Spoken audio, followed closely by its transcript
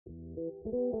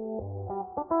Welcome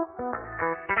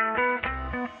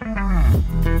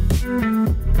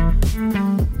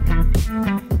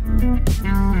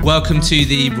to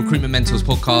the Recruitment Mentors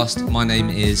podcast. My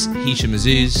name is Hisham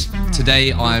Azuz.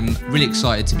 Today I'm really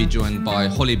excited to be joined by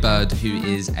Holly Bird, who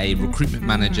is a recruitment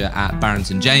manager at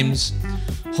Barrington James.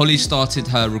 Holly started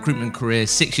her recruitment career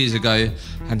 6 years ago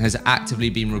and has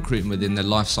actively been recruiting within the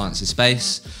life sciences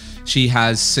space. She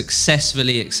has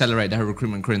successfully accelerated her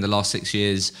recruitment career in the last 6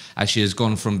 years, as she has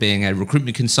gone from being a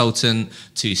recruitment consultant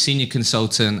to senior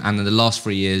consultant, and in the last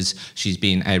 3 years she's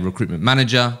been a recruitment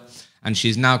manager. And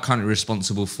she's now currently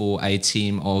responsible for a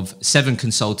team of 7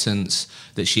 consultants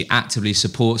that she actively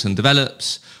supports and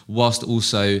develops, whilst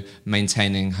also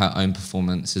maintaining her own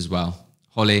performance as well.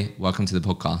 Holly, welcome to the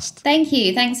podcast. Thank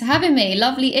you. Thanks for having me.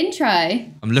 Lovely intro.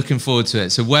 I'm looking forward to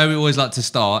it. So where we always like to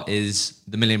start is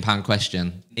the £1 million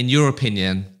question. In your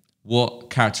opinion, what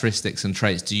characteristics and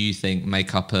traits do you think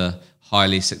make up a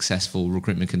highly successful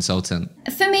recruitment consultant?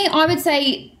 For me, I would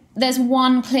say there's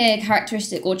one clear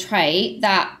characteristic or trait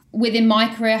that within my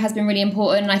career has been really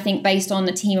important, and I think based on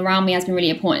the team around me has been really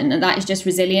important, and that is just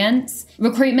resilience.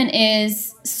 Recruitment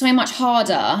is so much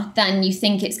harder than you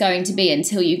think it's going to be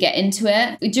until you get into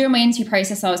it. During my interview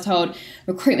process, I was told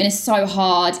recruitment is so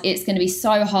hard. It's going to be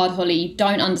so hard, Holly. You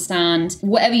don't understand.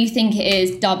 Whatever you think it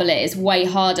is, double it. It's way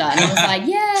harder. And I was like,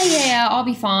 yeah, I'll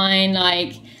be fine.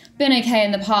 Like, been okay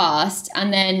in the past,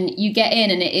 and then you get in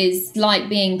and it is like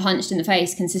being punched in the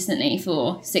face consistently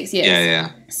for 6 years.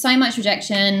 Yeah. So much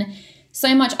rejection,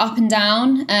 so much up and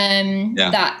down,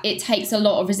 that it takes a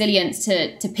lot of resilience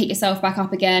to pick yourself back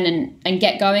up again and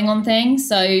get going on things.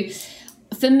 So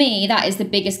for me, that is the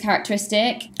biggest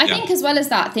characteristic. I think as well as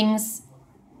that, things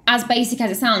as basic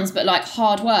as it sounds, but like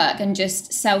hard work and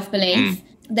just self-belief.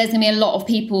 There's going to be a lot of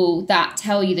people that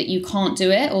tell you that you can't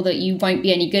do it or that you won't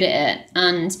be any good at it.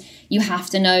 And you have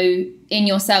to know in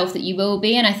yourself that you will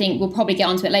be. And I think we'll probably get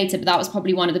onto it later, but that was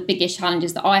probably one of the biggest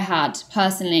challenges that I had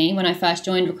personally when I first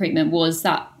joined recruitment, was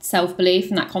that self-belief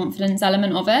and that confidence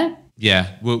element of it. Yeah,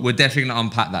 we're definitely going to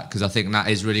unpack that, because I think that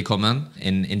is really common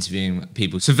in interviewing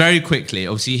people. So very quickly,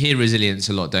 obviously you hear resilience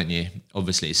a lot, don't you?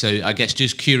 Obviously. So I guess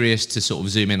just curious to sort of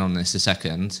zoom in on this a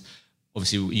second.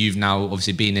 Obviously, you've now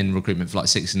been in recruitment for like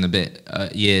 6 and a bit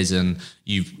years, and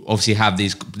you've obviously had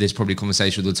this probably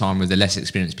conversation all the time with the less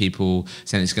experienced people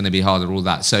saying it's going to be harder, all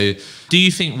that. So do you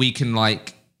think we can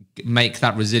like make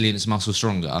that resilience muscle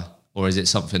stronger, or is it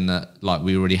something that like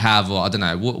we already have, or I don't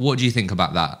know, what do you think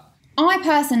about that? I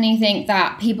personally think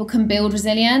that people can build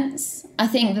resilience. I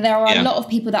think that there are a lot of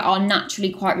people that are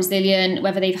naturally quite resilient,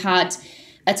 whether they've had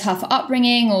a tough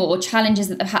upbringing or challenges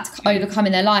that they've had to overcome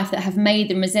in their life that have made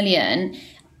them resilient.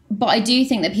 But I do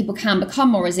think that people can become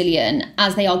more resilient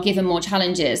as they are given more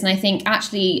challenges. And I think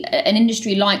actually an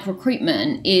industry like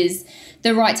recruitment is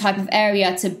the right type of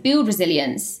area to build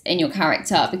resilience in your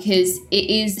character, because it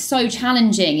is so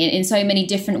challenging in so many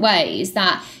different ways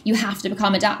that you have to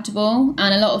become adaptable.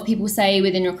 And a lot of people say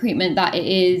within recruitment that it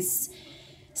is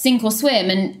sink or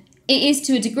swim, and it is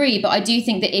to a degree, but I do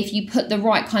think that if you put the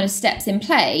right kind of steps in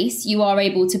place, you are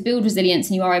able to build resilience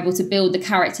and you are able to build the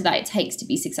character that it takes to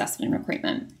be successful in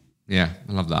recruitment. Yeah,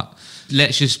 I love that.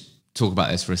 Let's just talk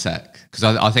about this for a sec, because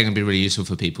I think it'd be really useful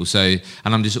for people. So,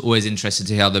 and I'm just always interested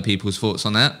to hear other people's thoughts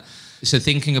on it. So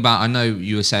thinking about, I know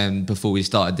you were saying before we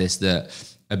started this that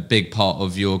a big part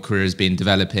of your career has been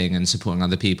developing and supporting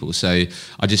other people. So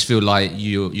I just feel like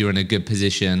you're in a good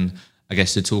position, I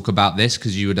guess, to talk about this,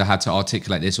 because you would have had to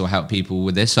articulate this or help people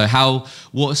with this. So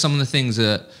what are some of the things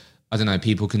that, I don't know,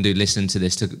 people can do listening to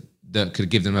this that could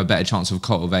give them a better chance of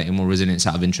cultivating more resilience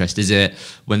out of interest? Is it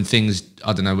when things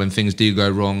do go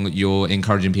wrong, you're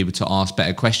encouraging people to ask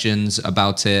better questions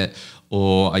about it?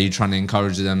 Or are you trying to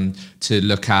encourage them to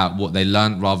look at what they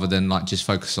learned rather than like just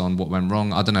focus on what went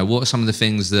wrong? I don't know. What are some of the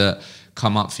things that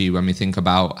come up for you when we think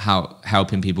about how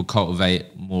helping people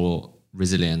cultivate more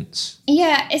resilience?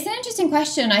 Yeah, it's an interesting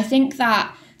question. I think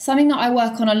that something that I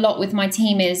work on a lot with my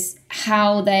team is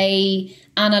how they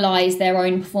analyze their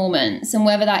own performance, and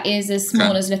whether that is as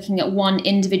small as looking at one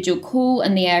individual call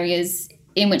and the areas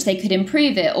in which they could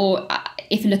improve it, or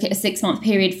if you look at a 6-month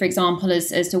period, for example,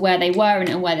 as to where they were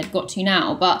and where they've got to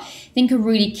now. But I think a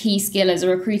really key skill as a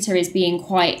recruiter is being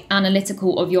quite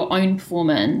analytical of your own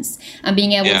performance and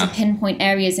being able to pinpoint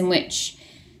areas in which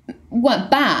weren't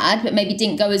bad, but maybe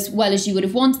didn't go as well as you would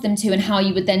have wanted them to, and how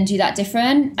you would then do that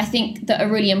different. I think that a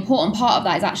really important part of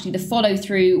that is actually the follow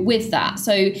through with that.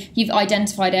 So you've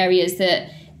identified areas that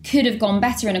could have gone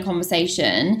better in a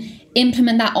conversation,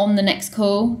 implement that on the next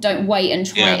call. Don't wait and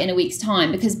try it in a week's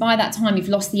time, because by that time you've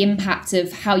lost the impact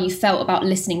of how you felt about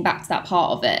listening back to that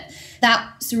part of it.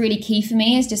 That's really key for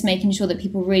me, is just making sure that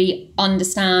people really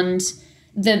understand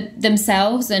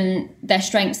themselves and their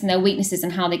strengths and their weaknesses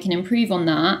and how they can improve on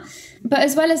that. But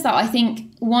as well as that, I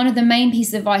think one of the main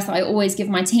pieces of advice that I always give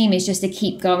my team is just to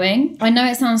keep going. I know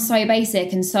it sounds so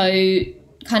basic and so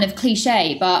kind of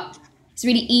cliche, but it's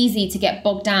really easy to get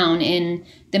bogged down in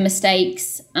the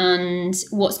mistakes and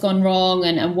what's gone wrong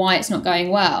and why it's not going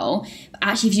well. But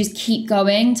actually, if you just keep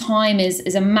going, time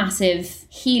is a massive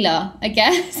healer, I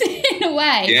guess, in a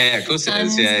way. Yeah, of course it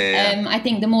is. Yeah. I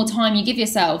think the more time you give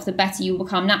yourself, the better you will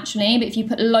become naturally. But if you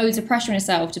put loads of pressure on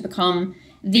yourself to become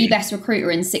the best recruiter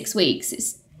in 6 weeks,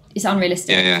 it's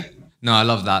unrealistic. Yeah. No, I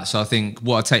love that. So I think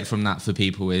what I take from that for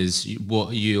people is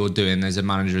what you're doing as a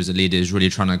manager, as a leader, is really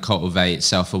trying to cultivate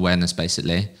self-awareness,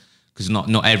 basically. Because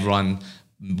not everyone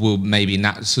will maybe...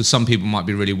 So some people might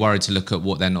be really worried to look at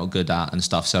what they're not good at and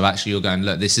stuff. So actually you're going,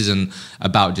 look, this isn't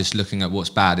about just looking at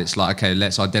what's bad. It's like, okay,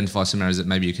 let's identify some areas that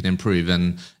maybe you can improve,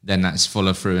 and then that's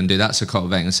follow through and do that. So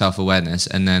cultivating self-awareness.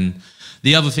 And then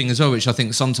the other thing as well, which I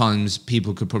think sometimes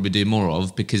people could probably do more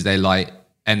of, because they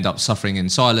end up suffering in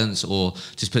silence or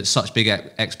just put such big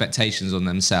expectations on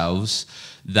themselves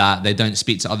that they don't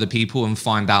speak to other people and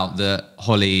find out that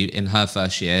Holly in her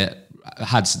first year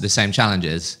had the same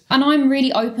challenges. And I'm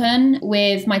really open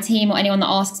with my team or anyone that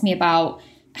asks me about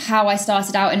how I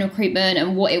started out in recruitment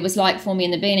and what it was like for me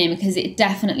in the beginning, because it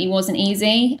definitely wasn't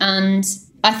easy. And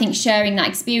I think sharing that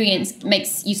experience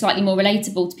makes you slightly more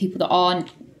relatable to people that aren't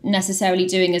necessarily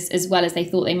doing as well as they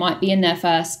thought they might be in their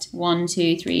first 1,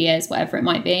 2, 3 years, whatever it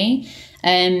might be.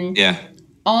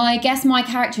 I guess my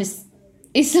character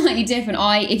is slightly different.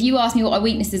 If you ask me what my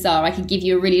weaknesses are, I could give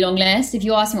you a really long list. If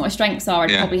you ask me what my strengths are,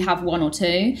 I'd probably have 1 or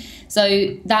 2.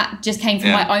 So that just came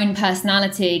from my own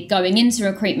personality going into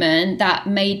recruitment that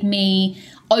made me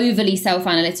overly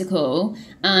self-analytical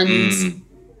and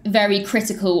very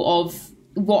critical of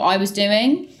what I was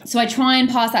doing. So I try and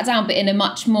pass that down, but in a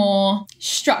much more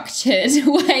structured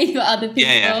way for other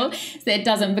people, so it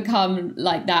doesn't become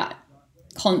like that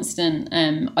constant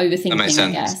overthinking,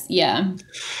 I guess. Yeah.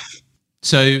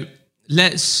 So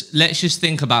let's just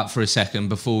think about for a second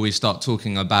before we start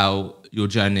talking about your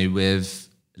journey with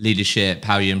leadership,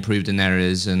 how you improved in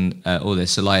areas and all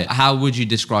this. So how would you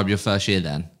describe your first year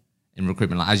then in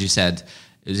recruitment? As you said,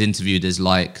 it was interviewed as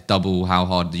double how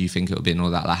hard do you think it would be and all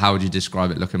that. How would you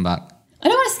describe it looking back? I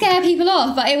don't want to scare people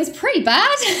off, but it was pretty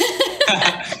bad.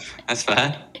 That's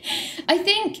fair. I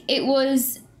think it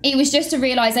was just a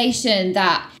realisation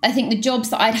that I think the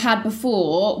jobs that I'd had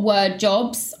before were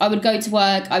jobs. I would go to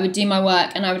work, I would do my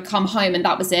work, and I would come home, and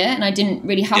that was it. And I didn't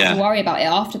really have to worry about it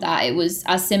after that. It was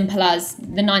as simple as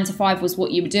the 9 to 5 was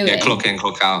what you were doing. Yeah, clock in,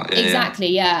 clock out.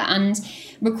 Exactly. And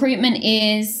recruitment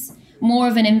is more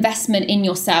of an investment in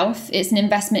yourself. It's an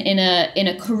investment in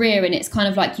a career, and it's kind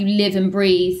of like you live and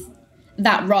breathe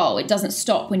that role. It doesn't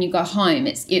stop when you go home.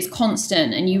 It's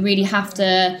constant, and you really have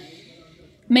to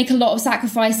make a lot of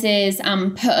sacrifices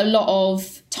and put a lot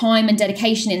of time and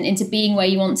dedication into being where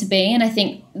you want to be. And I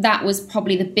think that was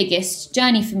probably the biggest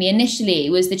journey for me initially,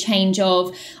 was the change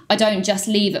of, I don't just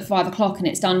leave at 5 o'clock and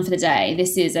it's done for the day.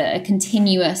 This is a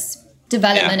continuous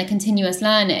development, a continuous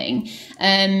learning.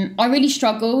 I really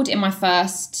struggled in my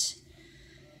first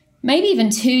maybe even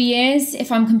 2 years,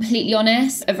 if I'm completely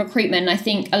honest, of recruitment. I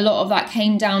think a lot of that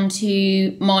came down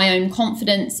to my own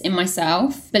confidence in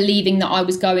myself, believing that I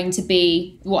was going to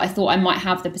be what I thought I might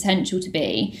have the potential to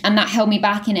be. And that held me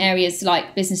back in areas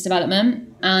like business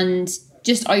development and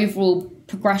just overall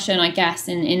progression, I guess,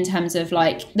 in terms of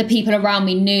the people around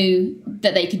me knew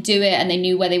that they could do it and they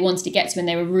knew where they wanted to get to, and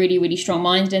they were really, really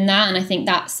strong-minded in that. And I think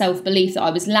that self-belief that I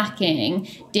was lacking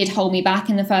did hold me back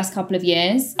in the first couple of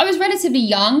years. I was relatively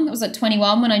young. I was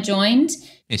 21 when I joined.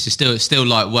 It's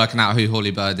still working out who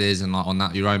Holly Bird is and on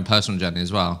that your own personal journey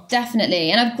as well.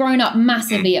 Definitely. And I've grown up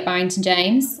massively at Barrington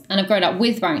James, and I've grown up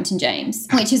with Barrington James,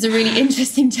 which is a really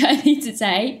interesting journey to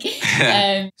take.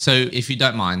 So if you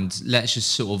don't mind, let's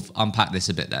just sort of unpack this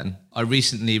a bit then. I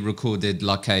recently recorded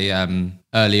a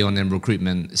early on in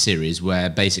recruitment series where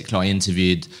basically I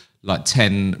interviewed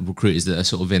 10 recruiters that are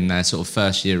sort of in their sort of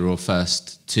first year or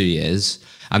first 2 years.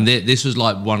 And this was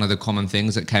one of the common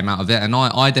things that came out of it. And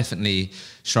I definitely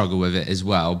struggle with it as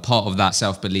well. Part of that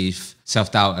self-belief,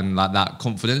 self-doubt and that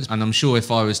confidence. And I'm sure if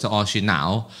I was to ask you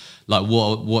now,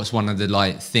 what's one of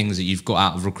the things that you've got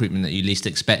out of recruitment that you least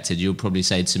expected, you'll probably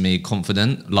say to me,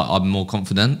 confident. I'm more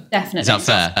confident. Definitely. Is that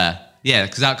fair? Yeah,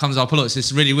 because that comes up a lot. So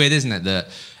it's really weird, isn't it? That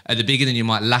at the beginning you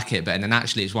might lack it, but then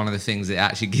actually it's one of the things that it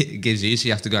actually gives you. So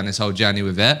you have to go on this whole journey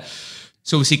with it.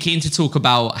 So obviously keen to talk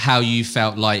about how you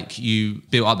felt like you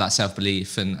built up that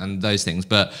self-belief and those things,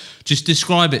 but just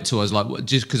describe it to us, like,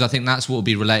 just because I think that's what will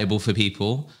be relatable for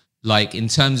people. Like in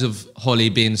terms of Holly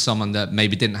being someone that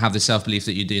maybe didn't have the self-belief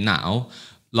that you do now,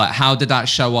 like how did that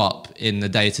show up in the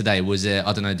day-to-day? Was it,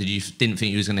 I don't know, didn't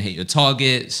think you was going to hit your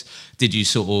targets? Did you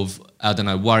sort of, I don't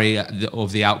know, worry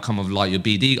of the outcome of like your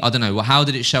BD? I don't know. Well, how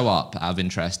did it show up out of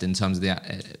interest in terms of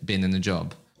being in the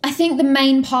job? I think the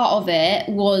main part of it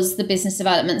was the business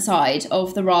development side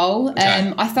of the role.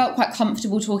 Okay. I felt quite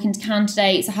comfortable talking to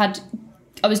candidates.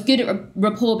 I was good at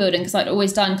rapport building because I'd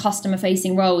always done customer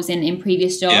facing roles in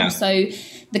previous jobs. Yeah. So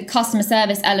the customer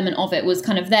service element of it was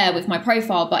kind of there with my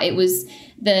profile, but it was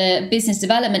the business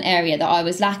development area that I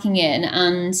was lacking in.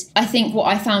 And I think what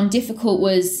I found difficult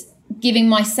was giving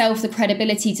myself the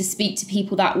credibility to speak to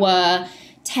people that were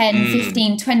 10,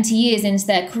 15, 20 years into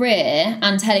their career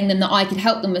and telling them that I could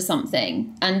help them with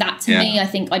something. And that to me, I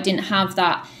think I didn't have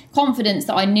that confidence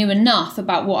that I knew enough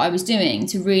about what I was doing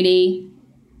to really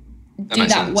do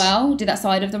that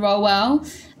side of the role well.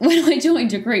 When I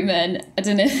joined recruitment, I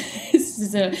don't know if this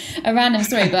is a random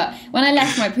story, but when I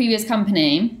left my previous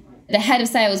company, the head of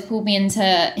sales pulled me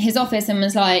into his office and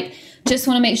was like, just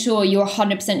want to make sure you're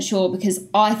 100% sure because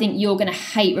I think you're going to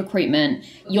hate recruitment.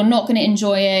 You're not going to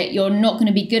enjoy it. You're not going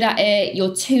to be good at it.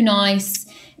 You're too nice.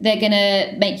 They're going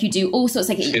to make you do all sorts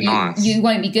of you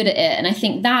won't be good at it. And I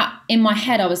think that in my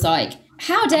head, I was like,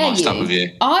 how dare you?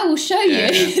 I will show you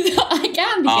that I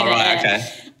can be good at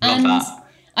it. Okay. Love that.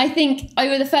 I think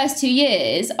over the first 2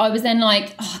 years, I was then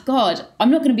like, oh God, I'm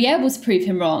not going to be able to prove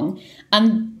him wrong.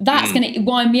 And that's going to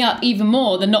wind me up even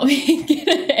more than not being good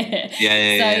at it.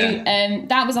 So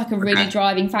that was like a really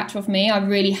driving factor for me. I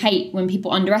really hate when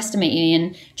people underestimate me,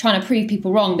 and trying to prove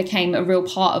people wrong became a real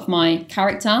part of my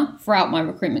character throughout my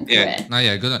recruitment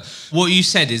career. Good. What you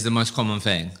said is the most common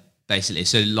thing, basically.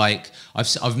 So like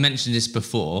I've mentioned this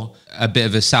before, a bit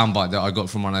of a soundbite that I got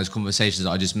from one of those conversations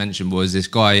that I just mentioned was this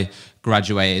guy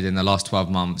graduated in the last 12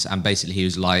 months and basically he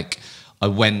was like, I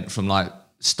went from like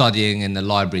studying in the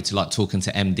library to like talking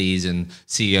to MDs and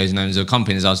CEOs and owners of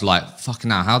companies. I was like, fucking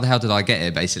hell, how the hell did I get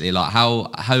here basically? Like how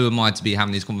am I to be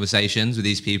having these conversations with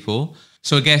these people?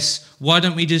 So I guess why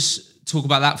don't we just talk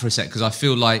about that for a sec? Because I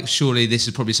feel like surely this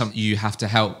is probably something you have to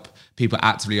help people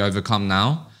actively overcome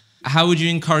now. How would you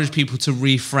encourage people to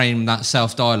reframe that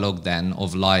self-dialogue then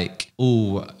of like,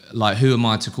 oh, like who am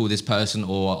I to call this person,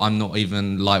 or I'm not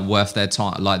even like worth their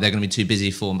time, like they're going to be too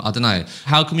busy for me. I don't know.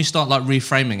 How can we start like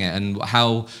reframing it, and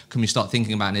how can we start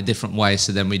thinking about it in a different way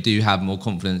so then we do have more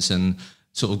confidence and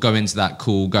sort of go into that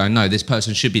call going, no, this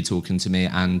person should be talking to me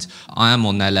and I am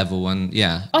on their level. And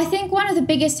I think one of the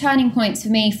biggest turning points for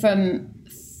me from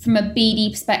a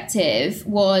BD perspective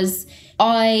was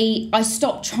I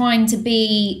stopped trying to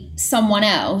be someone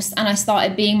else and I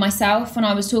started being myself when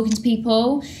I was talking to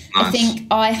people. Nice. I think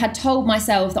I had told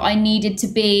myself that I needed to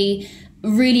be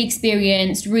really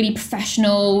experienced, really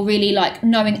professional, really like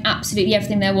knowing absolutely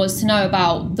everything there was to know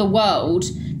about the world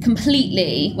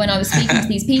completely when I was speaking to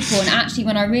these people. And actually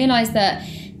when I realized that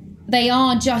they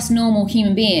are just normal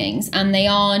human beings and they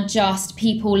are just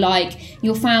people like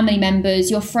your family members,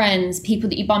 your friends, people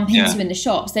that you bump into in the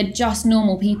shops. They're just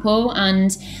normal people,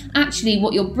 and actually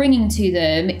what you're bringing to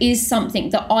them is something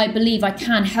that I believe I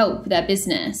can help their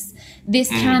business. This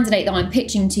candidate that I'm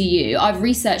pitching to you, I've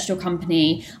researched your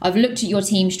company, I've looked at your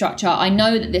team structure, I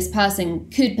know that this person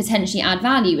could potentially add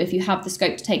value if you have the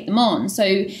scope to take them on.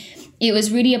 So it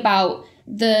was really about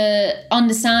the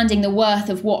understanding the worth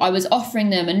of what I was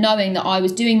offering them and knowing that I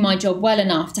was doing my job well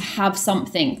enough to have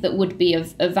something that would be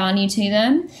of value to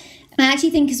them. And I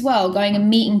actually think as well, going and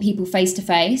meeting people face to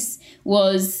face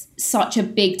was such a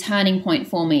big turning point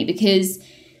for me, because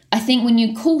I think when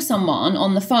you call someone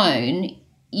on the phone,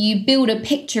 you build a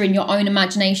picture in your own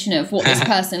imagination of what this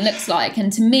person looks like.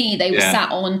 And to me, they were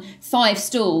sat on 5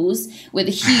 stools with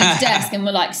a huge desk and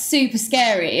were like super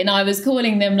scary. And I was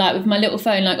calling them like with my little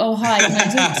phone, like, oh, hi, can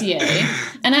I talk to you?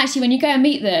 And actually, when you go and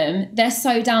meet them, they're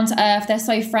so down to earth. They're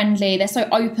so friendly. They're so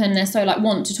open. They're so like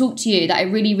want to talk to you, that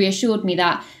it really reassured me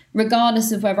that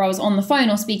regardless of whether I was on the phone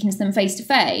or speaking to them face to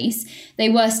face, they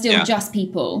were still just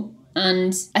people.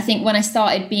 And I think when I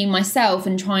started being myself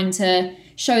and trying to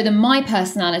show them my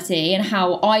personality and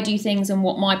how I do things and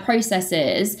what my process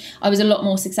is, I was a lot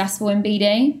more successful in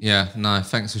BD. Yeah, no,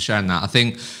 thanks for sharing that. I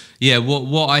think,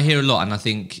 what I hear a lot, and I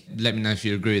think, let me know if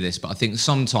you agree with this, but I think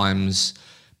sometimes,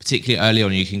 particularly early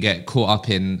on, you can get caught up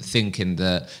in thinking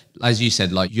that, as you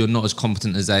said, like you're not as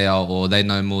competent as they are or they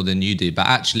know more than you do. But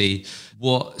actually,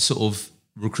 what sort of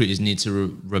recruiters need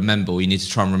to remember, or you need to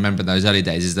try and remember in those early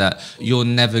days, is that you're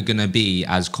never going to be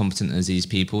as competent as these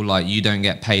people. Like, you don't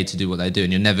get paid to do what they do,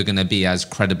 and you're never going to be as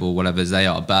credible, whatever they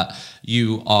are, but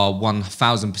you are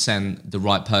 1000% the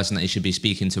right person that you should be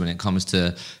speaking to when it comes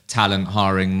to talent,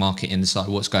 hiring, market insight,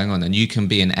 what's going on. And you can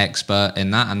be an expert in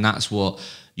that, and that's what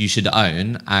you should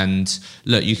own. And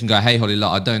look, you can go, hey Holly,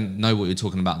 look, I don't know what you're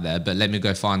talking about there, but let me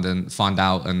go find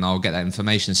out and I'll get that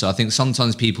information. So I think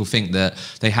sometimes people think that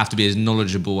they have to be as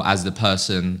knowledgeable as the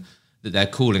person that they're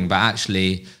calling, but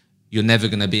actually you're never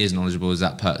going to be as knowledgeable as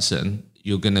that person.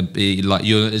 You're going to be like,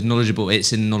 you're as knowledgeable,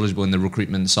 it's knowledgeable in the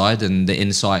recruitment side and the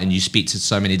insight, and you speak to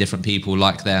so many different people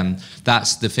like them.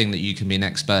 That's the thing that you can be an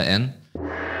expert in.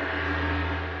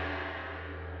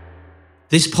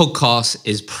 This podcast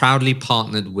is proudly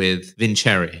partnered with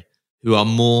Vincere, who are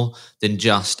more than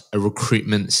just a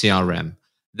recruitment CRM.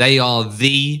 They are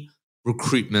the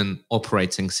recruitment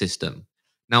operating system.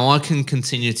 Now, I can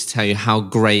continue to tell you how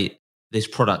great this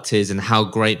product is and how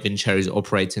great Vincere's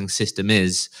operating system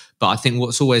is, but I think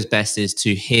what's always best is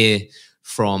to hear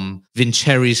from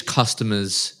Vincere's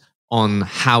customers on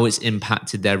how it's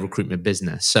impacted their recruitment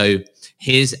business. So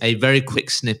here's a very quick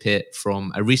snippet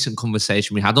from a recent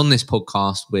conversation we had on this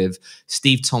podcast with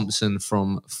Steve Thompson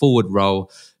from Forward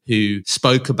Roll, who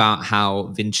spoke about how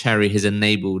Vincere has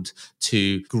enabled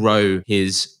to grow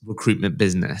his recruitment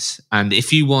business. And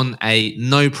if you want a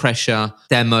no pressure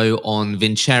demo on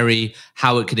Vincere,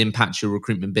 how it could impact your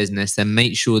recruitment business, then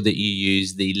make sure that you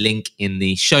use the link in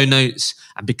the show notes.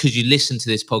 And because you listen to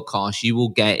this podcast, you will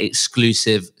get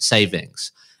exclusive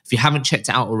savings. If you haven't checked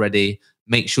it out already,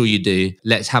 make sure you do.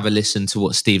 Let's have a listen to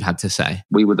what Steve had to say.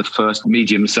 We were the first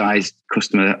medium-sized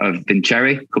customer of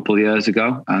Vincere a couple of years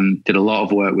ago and did a lot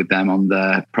of work with them on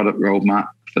their product roadmap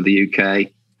for the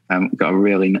UK. Got a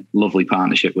really lovely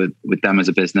partnership with them as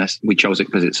a business. We chose it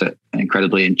because it's an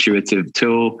incredibly intuitive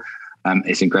tool.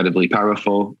 It's incredibly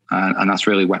powerful, and that's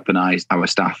really weaponized our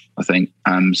staff, I think.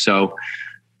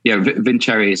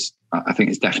 Vincere is, I think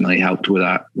it's definitely helped with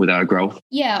our growth.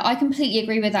 Yeah, I completely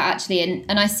agree with that actually.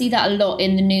 And I see that a lot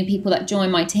in the new people that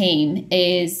join my team.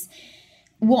 Is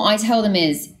what I tell them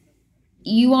is,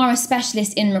 you are a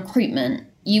specialist in recruitment.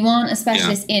 You aren't a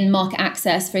specialist in market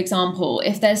access, for example.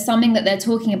 If there's something that they're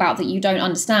talking about that you don't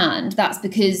understand, that's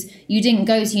because you didn't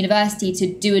go to university to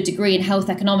do a degree in health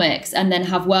economics and then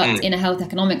have worked in a health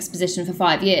economics position for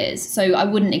 5 years. So I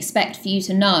wouldn't expect for you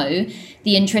to know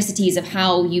the intricacies of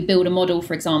how you build a model,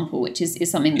 for example, which is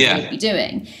something that you would be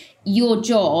doing. Your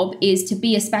job is to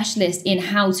be a specialist in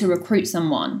how to recruit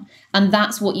someone. And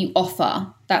that's what you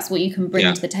offer. That's what you can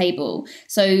bring to the table.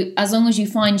 So as long as you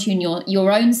fine tune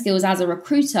your own skills as a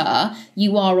recruiter,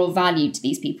 you are of value to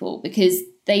these people, because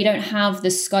they don't have the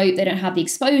scope, they don't have the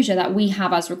exposure that we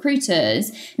have as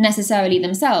recruiters necessarily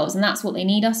themselves. And that's what they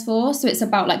need us for. So it's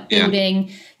about like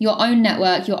building your own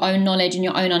network, your own knowledge and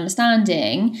your own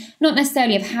understanding, not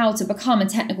necessarily of how to become a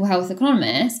technical health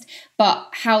economist, but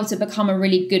how to become a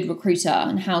really good recruiter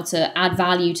and how to add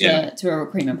value to a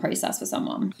recruitment process for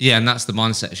someone. Yeah, and that's the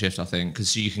mindset shift, I think,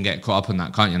 because you can get caught up on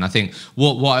that, can't you? And I think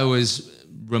what I always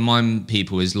remind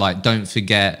people is, like, don't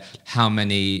forget how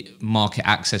many market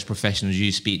access professionals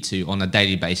you speak to on a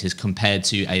daily basis compared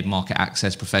to a market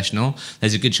access professional.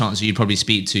 There's a good chance that you probably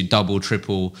speak to double,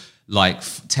 triple, like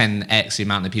 10x the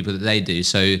amount of people that they do.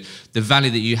 So the value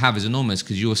that you have is enormous,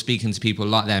 because you're speaking to people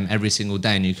like them every single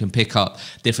day, and you can pick up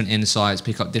different insights,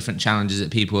 pick up different challenges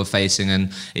that people are facing.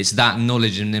 And it's that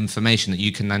knowledge and information that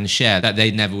you can then share that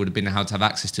they never would have been able to have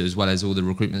access to, as well as all the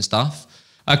recruitment stuff.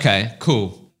 Okay,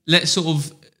 cool. Let's sort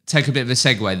of take a bit of a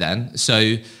segue then.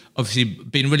 So obviously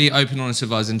being really open and honest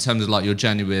with us in terms of like your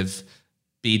journey with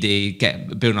BD,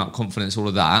 building up confidence, all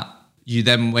of that. You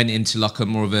then went into like a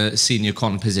more of a senior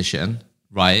con position,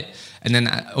 right? And then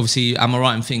obviously, am I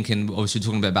right in thinking, obviously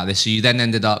talking a bit about this, so you then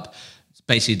ended up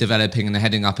basically developing and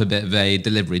heading up a bit of a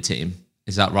delivery team.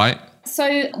 Is that right?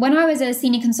 So when I was a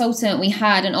senior consultant, we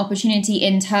had an opportunity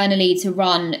internally to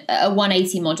run a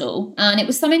 180 model. And it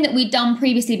was something that we'd done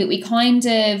previously, but we kind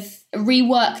of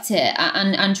reworked it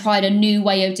and tried a new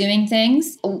way of doing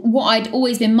things. What I'd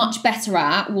always been much better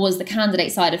at was the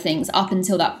candidate side of things up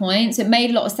until that point. So it made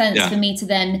a lot of sense for me to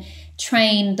then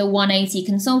train the 180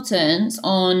 consultants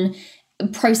on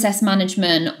process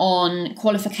management, on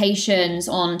qualifications,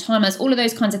 on timelines, all of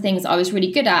those kinds of things that I was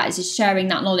really good at, is just sharing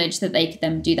that knowledge that they could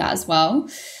then do that as well.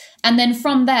 And then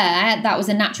from there, that was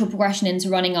a natural progression into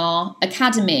running our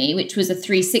academy, which was a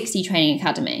 360 training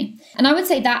academy. And I would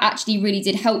say that actually really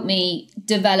did help me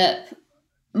develop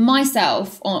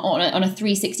myself on a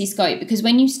 360 scope, because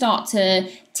when you start to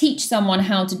teach someone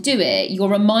how to do it, you're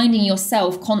reminding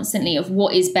yourself constantly of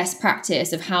what is best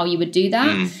practice of how you would do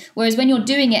that. Whereas when you're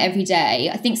doing it every day,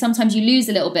 I think sometimes you lose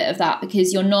a little bit of that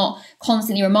because you're not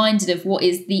constantly reminded of what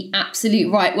is the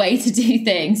absolute right way to do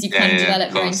things. You kind of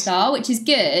develop your own style, which is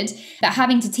good. But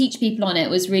having to teach people on it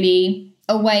was really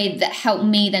a way that helped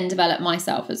me then develop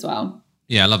myself as well.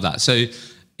 Yeah, I love that. So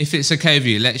if it's okay with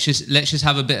you, let's just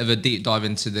have a bit of a deep dive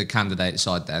into the candidate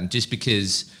side then, just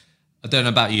because I don't know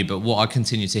about you, but what I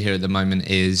continue to hear at the moment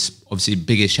is obviously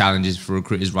biggest challenges for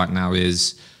recruiters right now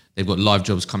is they've got live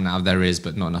jobs coming out of their ears,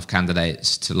 but not enough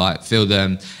candidates to like fill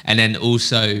them. And then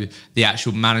also the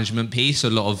actual management piece. A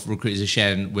lot of recruiters are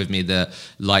sharing with me that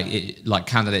like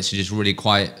candidates are just really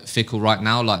quite fickle right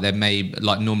now. Like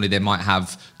normally they might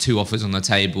have 2 offers on the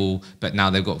table, but now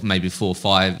they've got maybe 4 or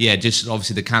 5. Yeah, just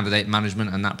obviously the candidate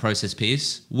management and that process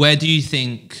piece. Where do you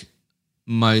think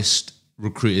most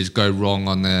recruiters go wrong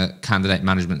on the candidate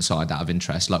management side out of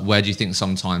interest? Like, where do you think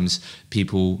sometimes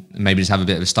people maybe just have a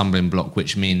bit of a stumbling block,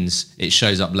 which means it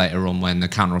shows up later on when the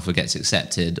counteroffer gets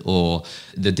accepted or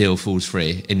the deal falls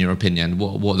through, in your opinion?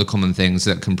 What are the common things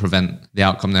that can prevent the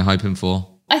outcome they're hoping for?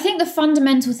 I think the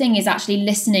fundamental thing is actually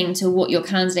listening to what your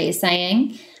candidate is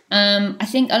saying. I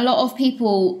think a lot of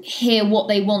people hear what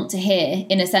they want to hear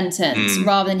in a sentence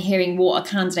rather than hearing what a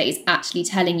candidate is actually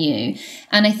telling you.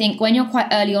 And I think when you're quite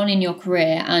early on in your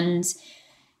career and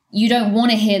you don't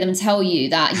want to hear them tell you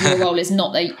that your role is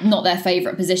not their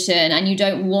favourite position, and you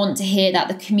don't want to hear that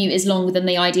the commute is longer than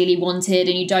they ideally wanted,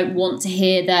 and you don't want to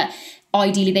hear that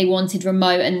ideally they wanted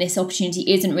remote and this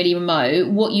opportunity isn't really remote.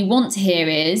 What you want to hear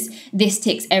is, this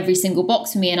ticks every single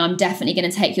box for me and I'm definitely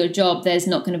going to take your job. There's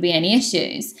not going to be any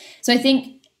issues. So I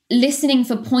think listening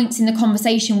for points in the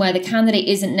conversation where the candidate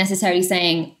isn't necessarily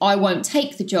saying, I won't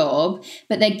take the job,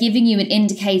 but they're giving you an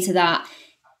indicator that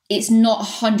it's not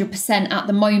 100% at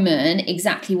the moment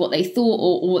exactly what they thought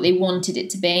or what they wanted it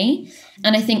to be.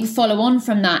 And I think follow on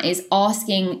from that is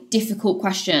asking difficult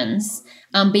questions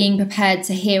and being prepared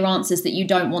to hear answers that you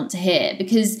don't want to hear.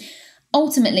 Because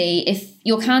ultimately, if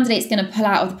your candidate's going to pull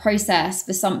out of the process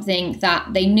for something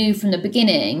that they knew from the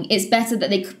beginning, it's better that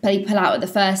they pull out at the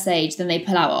first stage than they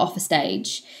pull out at offer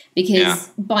stage. Because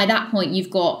by that point,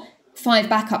 you've got 5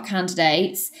 backup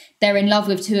candidates, they're in love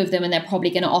with 2 of them, and they're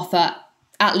probably going to offer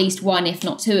at least 1, if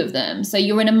not 2 of them. So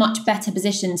you're in a much better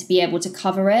position to be able to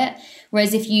cover it.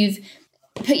 Whereas if you've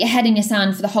put your head in your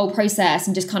sand for the whole process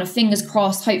and just kind of fingers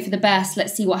crossed, hope for the best,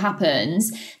 let's see what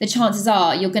happens, the chances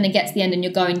are you're going to get to the end and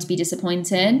you're going to be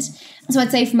disappointed. So I'd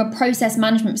say from a process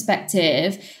management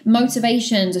perspective,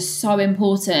 motivations are so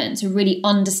important to really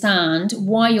understand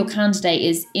why your candidate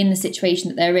is in the situation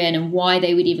that they're in and why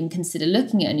they would even consider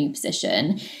looking at a new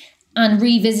position, and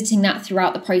revisiting that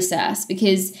throughout the process,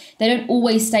 because they don't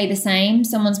always stay the same.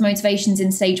 Someone's motivations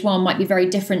in stage 1 might be very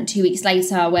different 2 weeks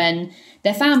later when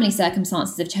their family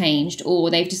circumstances have changed,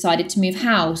 or they've decided to move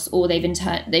house, or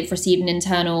they've received an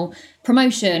internal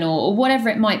promotion, or whatever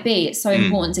it might be. It's so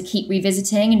important to keep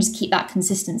revisiting and just keep that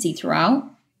consistency throughout.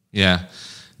 Yeah.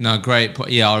 No, great.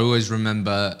 Yeah, I always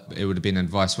remember it would have been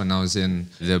advice when I was in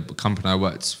the company I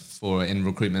worked for in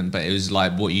recruitment, but it was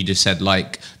like what you just said,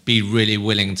 like be really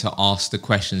willing to ask the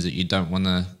questions that you don't want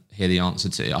to hear the answer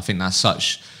to. I think that's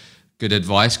such good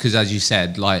advice, because as you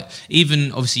said, like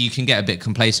even obviously you can get a bit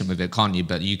complacent with it, can't you?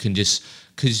 But you can just,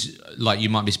 because like you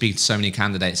might be speaking to so many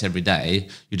candidates every day,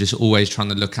 you're just always trying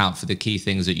to look out for the key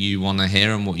things that you want to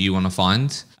hear and what you want to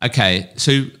find. Okay,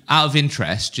 so out of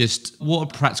interest, just what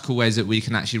are practical ways that we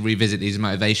can actually revisit these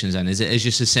motivations? And is it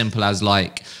just as simple as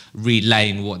like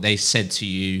relaying what they said to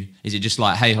you? Is it just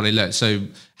like, hey Holly, look, so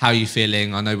how are you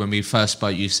feeling? I know when we first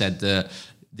spoke you said that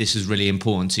this is really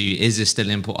important to you. Is this still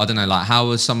important? I don't know, like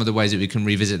how are some of the ways that we can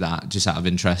revisit that, just out of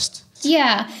interest?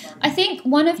 Yeah, I think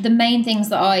one of the main things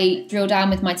that I drill down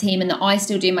with my team and that I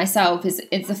still do myself is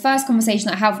it's the first conversation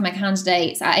I have with my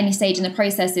candidates at any stage in the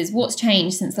process is, what's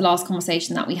changed since the last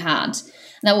conversation that we had?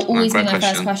 And that will always be my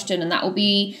first question, and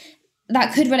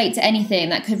that could relate to anything.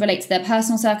 That could relate to their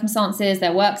personal circumstances,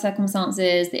 their work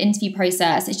circumstances, the interview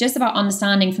process. It's just about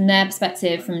understanding from their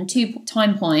perspective, from 2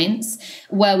 time points,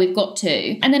 where we've got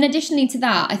to. And then additionally to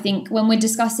that, I think when we're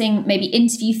discussing maybe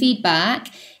interview feedback,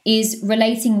 is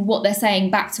relating what they're saying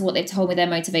back to what they've told me their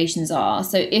motivations are.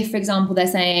 So if, for example, they're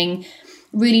saying,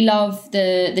 really love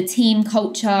the team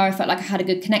culture, I felt like I had a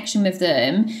good connection with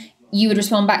them, you would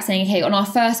respond back saying, hey, on our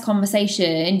first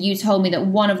conversation, you told me that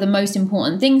one of the most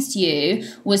important things to you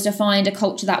was to find a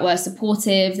culture that were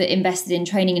supportive, that invested in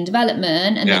training and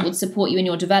development, and that would support you in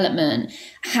your development.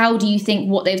 How do you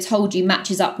think what they've told you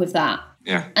matches up with that?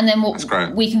 Yeah. And then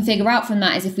what we can figure out from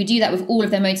that is if we do that with all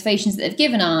of their motivations that they've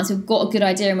given us, we've got a good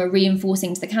idea and we're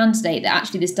reinforcing to the candidate that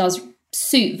actually this does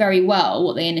suit very well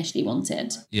what they initially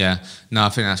wanted. Yeah, no, I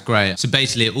think that's great. So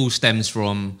basically it all stems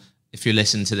from, if you're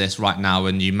listening to this right now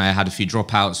and you may have had a few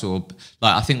dropouts, or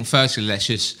like, I think firstly, let's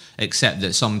just accept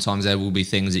that sometimes there will be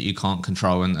things that you can't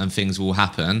control and things will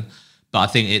happen. But I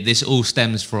think this all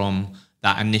stems from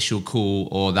that initial call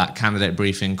or that candidate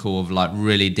briefing call of like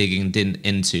really digging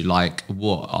into like,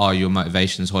 what are your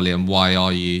motivations, Holly, and why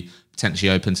are you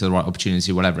potentially open to the right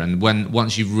opportunity, whatever. And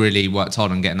once you've really worked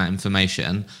hard on getting that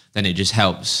information, then it just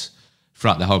helps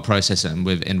throughout the whole process and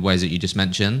in ways that you just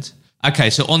mentioned. Okay,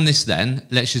 so on this then,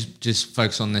 let's just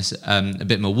focus on this a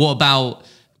bit more. What about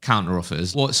counter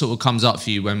offers? What sort of comes up for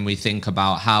you when we think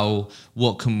about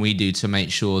what can we do to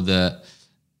make sure that,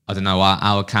 I don't know,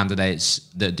 our candidates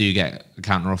that do get a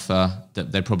counter offer,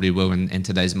 that they probably will in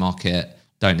today's market,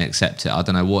 don't accept it? I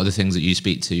don't know, what are the things that you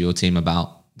speak to your team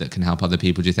about that can help other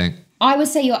people, do you think? I would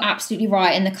say you're absolutely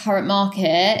right. In the current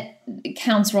market,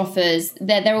 counter offers,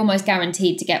 they're almost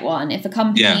guaranteed to get one. If a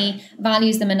company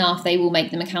values them enough, they will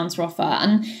make them a counter offer.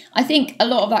 And I think a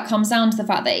lot of that comes down to the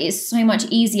fact that it's so much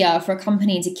easier for a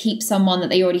company to keep someone that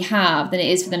they already have than it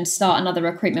is for them to start another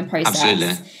recruitment process.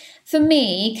 Absolutely. For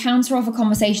me, counter offer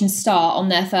conversations start on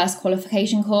their first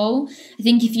qualification call. I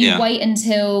think if you wait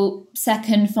until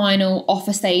second final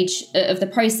offer stage of the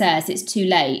process, it's too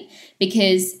late,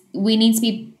 because we need to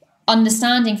be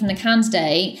understanding from the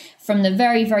candidate from the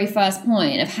very, very first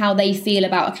point of how they feel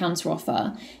about a counter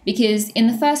offer. Because in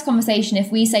the first conversation, if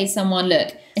we say to someone,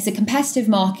 look, it's a competitive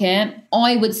market,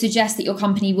 I would suggest that your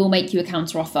company will make you a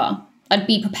counter offer. I'd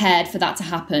be prepared for that to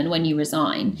happen when you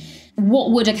resign.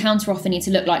 What would a counter offer need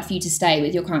to look like for you to stay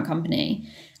with your current company?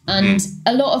 And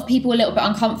a lot of people are a little bit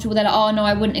uncomfortable. They're like, oh no,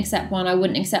 I wouldn't accept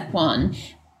one.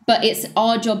 But it's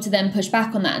our job to then push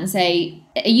back on that and say,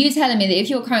 are you telling me that if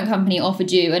your current company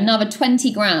offered you another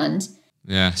 20 grand?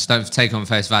 Yeah, just don't take on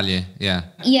face value. Yeah,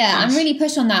 and really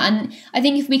push on that. And I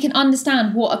think if we can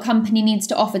understand what a company needs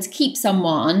to offer to keep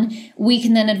someone, we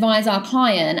can then advise our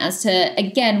client as to,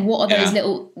 again, what are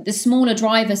those the smaller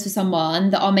drivers for someone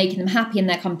that are making them happy in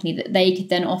their company that they could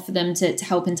then offer them to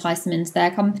help entice them into their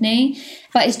company.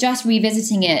 But it's just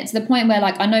revisiting it to the point where,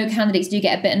 like, I know candidates do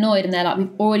get a bit annoyed and they're like,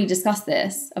 we've already discussed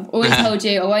this. I've already told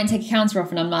you I won't take a counter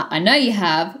offer. And I'm like, I know you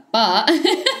have, but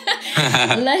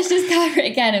let's just cover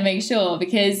it again and make sure,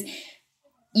 because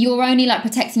you're only like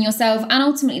protecting yourself and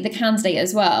ultimately the candidate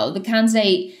as well. The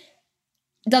candidate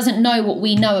doesn't know what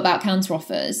we know about counter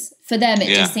offers. For them, it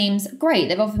just seems great.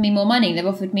 They've offered me more money. They've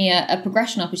offered me a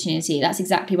progression opportunity. That's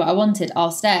exactly what I wanted.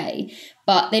 I'll stay.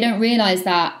 But they don't realize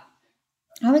that,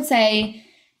 I would say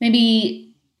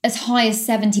maybe as high as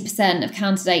 70% of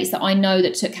candidates that I know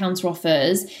that took counter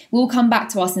offers will come back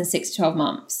to us in 6 to 12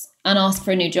 months and ask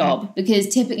for a new job, because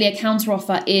typically a counter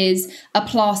offer is a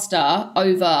plaster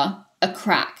over a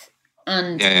crack,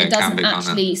 and it doesn't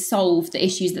actually solve the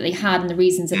issues that they had and the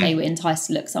reasons that they were enticed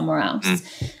to look somewhere else.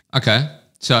 Okay.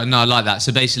 So no, I like that.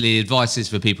 So basically advice is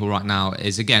for people right now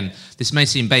is, again, this may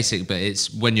seem basic, but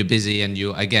it's when you're busy and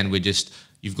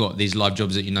you've got these live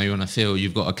jobs that you know you want to fill,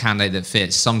 you've got a candidate that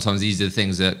fits. Sometimes these are the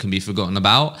things that can be forgotten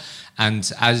about.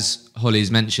 And as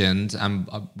Holly's mentioned, and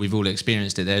we've all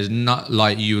experienced it, there's not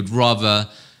like you would rather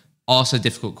ask the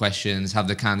difficult questions, have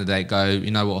the candidate go,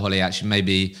 you know what, Holly, actually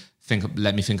maybe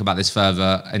let me think about this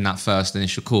further in that first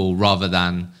initial call, rather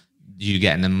than you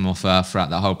getting them an offer throughout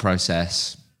the whole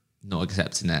process, not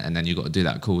accepting it, and then you've got to do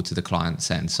that call to the client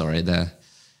saying, sorry, do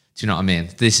you know what I mean?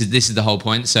 This is the whole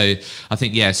point. So I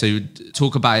think, so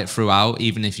talk about it throughout,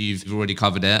 even if you've already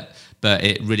covered it, but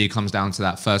it really comes down to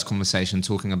that first conversation,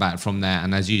 talking about it from there.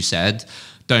 And as you said,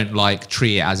 don't like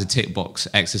treat it as a tick box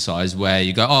exercise where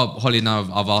you go, oh, Holly, no,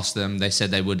 I've asked them, they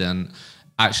said they wouldn't.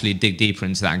 Actually dig deeper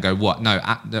into that and go, what? No,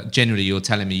 generally you're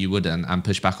telling me you wouldn't, and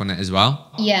push back on it as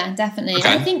well. Yeah, definitely.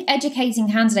 Okay. I think educating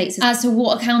candidates as to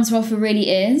what a counter offer really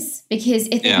is, because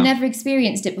if they've never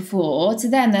experienced it before, to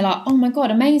them they're like, oh my God,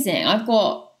 amazing. I've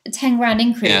got a 10 grand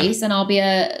increase and I'll be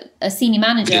a senior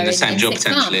manager in 6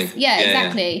 months. Yeah,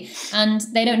 exactly. And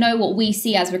they don't know what we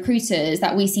see as recruiters,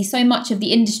 that we see so much of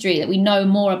the industry that we know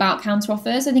more about counter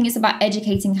offers. I think it's about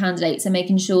educating candidates and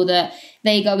making sure that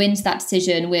they go into that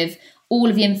decision with all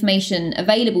of the information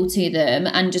available to them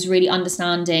and just really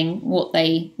understanding what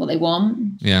they want.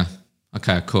 Yeah.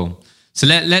 Okay, cool. So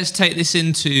let's take this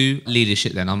into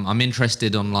leadership then. I'm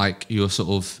interested on like your sort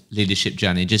of leadership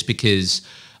journey, just because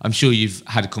I'm sure you've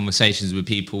had conversations with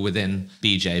people within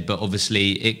BJ, but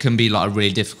obviously it can be like a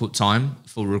really difficult time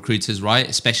for recruiters, right?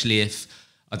 Especially if,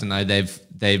 I don't know, they've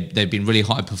been really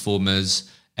high performers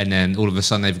and then all of a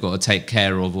sudden they've got to take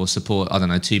care of or support, I don't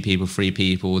know, 2 people, 3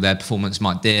 people, their performance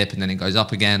might dip and then it goes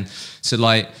up again. So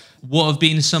like, what have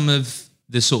been some of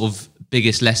the sort of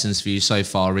biggest lessons for you so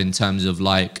far in terms of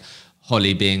like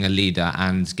Holly being a leader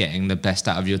and getting the best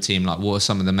out of your team? Like, what are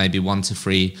some of the maybe 1 to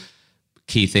 3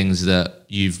 key things that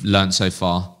you've learned so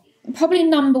far? Probably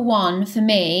number 1 for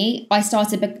me, I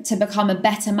started to become a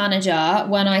better manager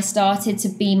when I started to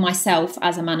be myself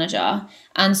as a manager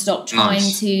and stopped trying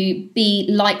to be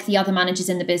like the other managers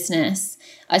in the business.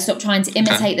 I stopped trying to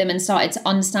imitate them and started to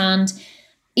understand,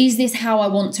 is this how I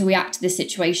want to react to this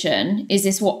situation? Is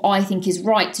this what I think is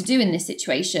right to do in this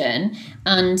situation?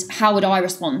 And how would I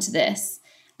respond to this?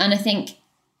 And I think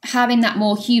having that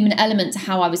more human element to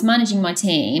how I was managing my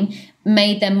team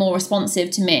made them more responsive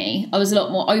to me. I was a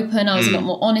lot more open. I was a lot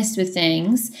more honest with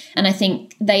things. And I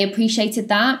think they appreciated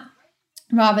that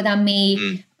rather than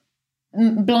me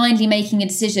blindly making a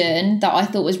decision that I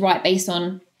thought was right based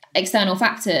on external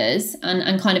factors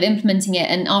and kind of implementing it.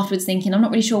 And afterwards thinking, I'm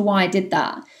not really sure why I did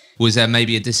that. Was there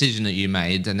maybe a decision that you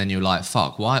made and then you're like,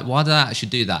 fuck, why did I actually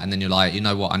do that? And then you're like, you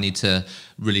know what, I need to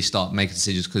really start making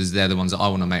decisions because they're the ones that I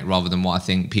want to make rather than what I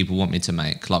think people want me to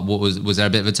make. Like, what was there a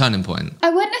bit of a turning point?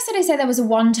 I wouldn't necessarily say there was a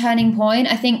one turning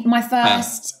point. I think my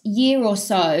first year or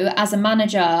so as a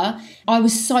manager, I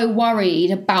was so worried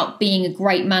about being a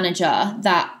great manager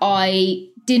that I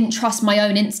didn't trust my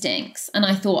own instincts. And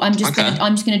I thought, I'm just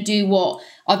going to do what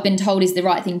I've been told is the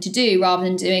right thing to do rather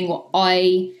than doing what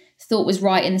I thought was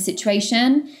right in the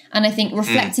situation. And I think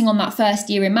reflecting on that first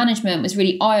year in management was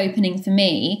really eye-opening for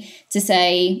me to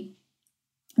say,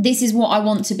 this is what I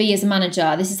want to be as a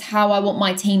manager. This is how I want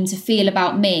my team to feel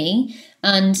about me.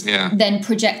 And then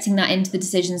projecting that into the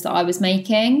decisions that I was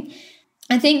making.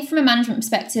 I think from a management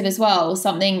perspective as well,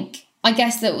 something I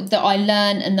guess that I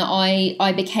learned and that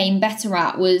I became better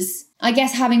at was, I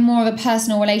guess, having more of a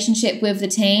personal relationship with the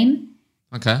team.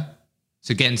 Okay.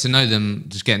 So getting to know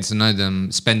them,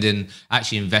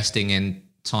 actually investing in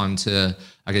time to,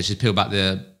 I guess, just peel back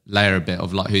the layer a bit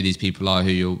of like who these people are, who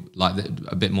you're like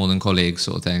a bit more than colleagues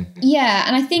sort of thing. Yeah.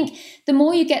 And I think the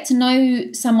more you get to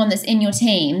know someone that's in your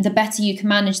team, the better you can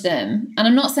manage them. And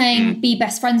I'm not saying be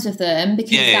best friends with them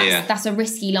because that's a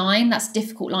risky line. That's a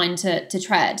difficult line to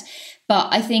tread. But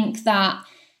I think that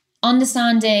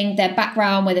understanding their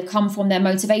background, where they've come from, their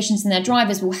motivations and their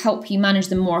drivers will help you manage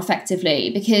them more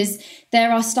effectively, because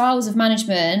there are styles of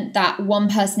management that one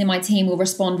person in my team will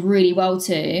respond really well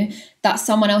to that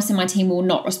someone else in my team will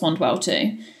not respond well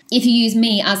to. If you use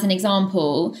me as an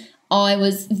example, I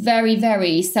was very,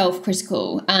 very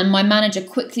self-critical, and my manager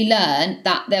quickly learned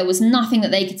that there was nothing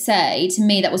that they could say to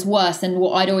me that was worse than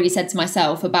what I'd already said to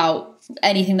myself about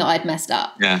anything that I'd messed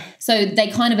up. Yeah. So they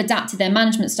kind of adapted their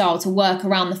management style to work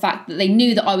around the fact that they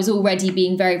knew that I was already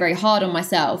being very, very hard on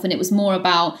myself. And it was more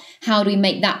about how do we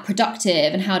make that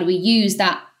productive and how do we use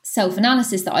that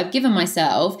self-analysis that I've given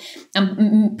myself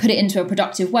and put it into a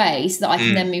productive way so that I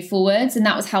can then move forwards. And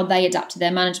that was how they adapted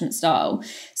their management style.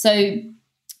 So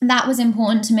that was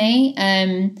important to me.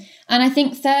 And I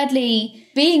think thirdly,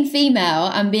 being female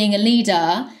and being a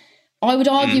leader, I would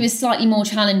argue is slightly more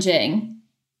challenging.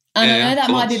 And I know that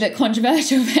might be a bit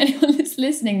controversial for anyone that's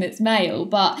listening that's male,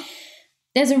 but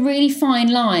there's a really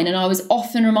fine line. And I was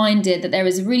often reminded that there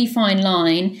is a really fine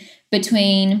line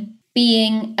between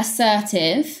being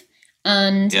assertive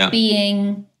and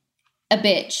being a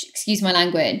bitch, excuse my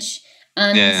language.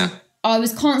 And I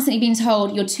was constantly being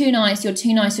told, you're too nice, you're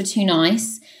too nice, you're too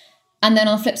nice. And then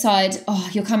on the flip side,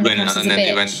 you're coming across as a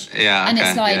bitch.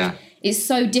 It's like, it's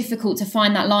so difficult to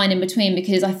find that line in between,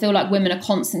 because I feel like women are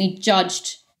constantly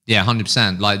judged. Yeah,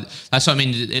 100%. Like, that's what I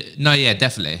mean. No, yeah,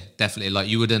 definitely. Like,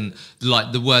 you wouldn't,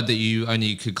 like, the word that you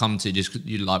only could come to just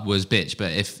you like was bitch.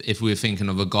 But if we were thinking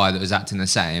of a guy that was acting the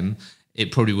same,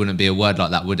 it probably wouldn't be a word like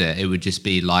that, would it? It would just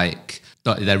be like,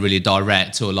 they're really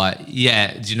direct, or like, do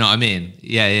you know what I mean?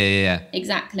 Yeah.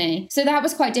 Exactly. So that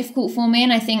was quite difficult for me.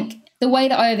 And I think the way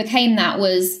that I overcame that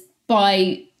was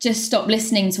by just stop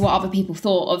listening to what other people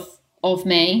thought of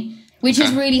me, which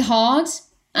is really hard.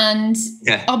 And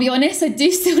I'll be honest, I do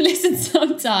still listen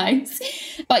sometimes,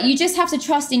 but you just have to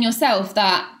trust in yourself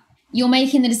that you're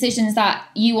making the decisions that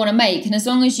you want to make. And as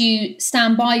long as you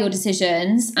stand by your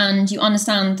decisions and you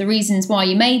understand the reasons why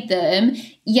you made them,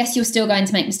 yes, you're still going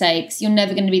to make mistakes. You're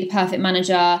never going to be the perfect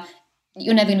manager.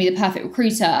 You're never going to be the perfect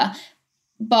recruiter.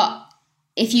 But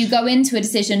if you go into a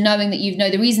decision knowing that you know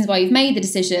the reasons why you've made the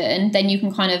decision, then you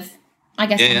can kind of, I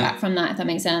guess, come back from that, if that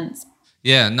makes sense.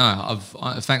 Yeah, no,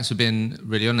 thanks for being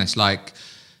really honest. Like,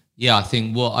 Yeah, I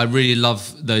think what I really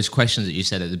love those questions that you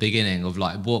said at the beginning of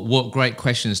like what great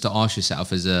questions to ask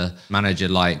yourself as a manager,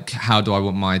 like how do I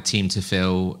want my team to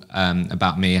feel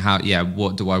about me?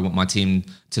 What do I want my team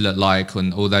to look like,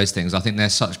 and all those things. I think they're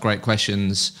such great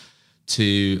questions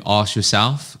to ask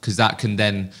yourself, because that can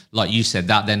then, like you said,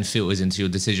 that then filters into your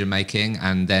decision making,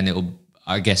 and then it'll,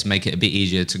 I guess, make it a bit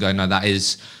easier to go, no, that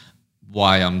is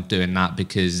why I'm doing that,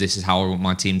 because this is how I want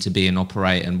my team to be and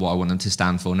operate and what I want them to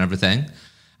stand for and everything.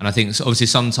 And I think obviously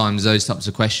sometimes those types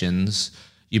of questions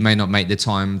you may not make the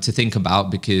time to think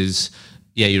about because,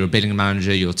 you're a billing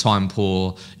manager, you're time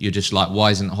poor, you're just like,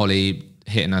 why isn't Holly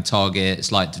hitting her target?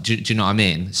 It's like, do you know what I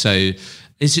mean? So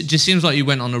it just seems like you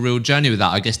went on a real journey with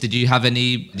that. I guess, did you have did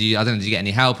you get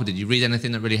any help, or did you read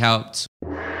anything that really helped?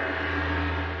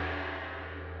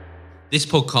 This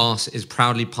podcast is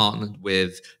proudly partnered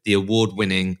with the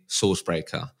award-winning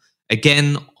Sourcebreaker.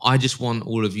 Again, I just want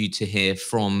all of you to hear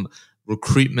from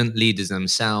recruitment leaders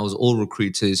themselves, or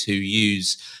recruiters who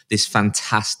use this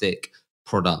fantastic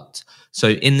product.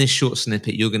 So in this short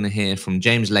snippet, you're going to hear from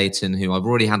James Layton, who I've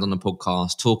already had on the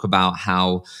podcast, talk about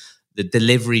how the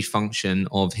delivery function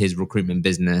of his recruitment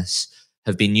business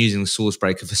have been using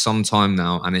Sourcebreaker for some time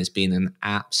now, and it's been an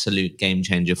absolute game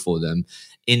changer for them.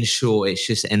 In short, it's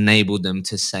just enabled them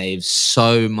to save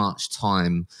so much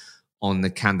time on the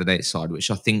candidate side, which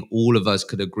I think all of us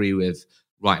could agree with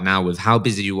right now. With how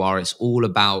busy you are, it's all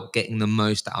about getting the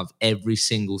most out of every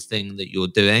single thing that you're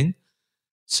doing.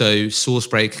 So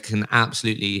Sourcebreaker can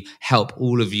absolutely help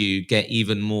all of you get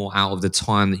even more out of the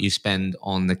time that you spend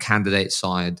on the candidate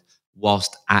side,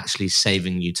 whilst actually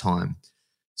saving you time.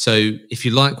 So if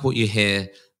you like what you hear,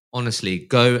 honestly,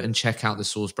 go and check out the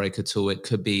Sourcebreaker tool. It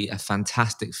could be a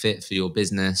fantastic fit for your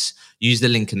business. Use the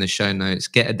link in the show notes,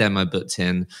 get a demo booked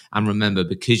in. And remember,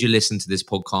 because you listen to this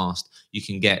podcast, you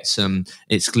can get some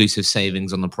exclusive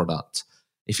savings on the product.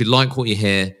 If you like what you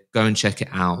hear, go and check it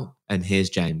out. And here's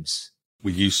James.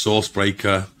 We use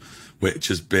Sourcebreaker, which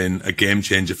has been a game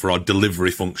changer for our delivery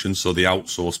function, so the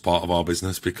outsourced part of our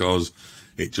business, because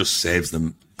it just saves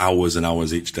them hours and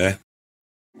hours each day.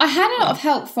 I had a lot of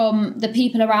help from the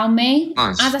people around me.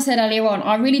 Nice. As I said earlier on,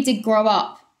 I really did grow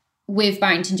up with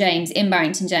Barrington James, in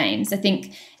Barrington James. I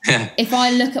think if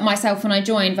I look at myself when I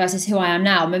joined versus who I am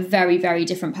now, I'm a very, very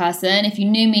different person. If you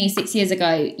knew me 6 years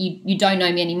ago, you don't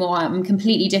know me anymore. I'm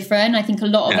completely different. I think a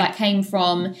lot of that came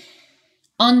from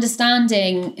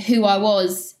understanding who I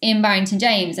was in Barrington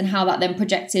James and how that then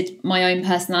projected my own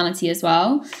personality as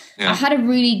well. I had a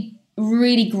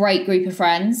really great group of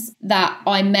friends that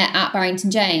I met at Barrington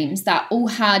James that all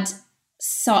had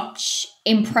such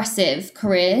impressive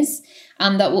careers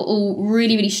and that were all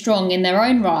really, really strong in their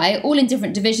own right, all in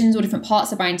different divisions, all different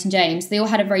parts of Barrington James. They all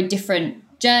had a very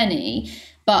different journey,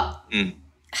 but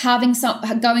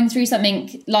going through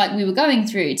something like we were going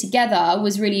through together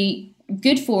was really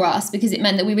good for us, because it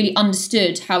meant that we really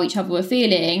understood how each other were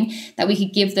feeling, that we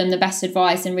could give them the best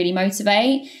advice and really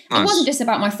motivate. Nice. It wasn't just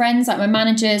about my friends, like my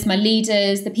managers, my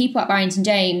leaders, the people at Barrington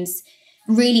James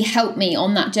really helped me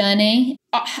on that journey.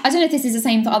 I don't know if this is the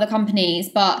same for other companies,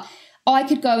 but I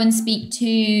could go and speak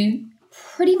to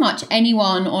pretty much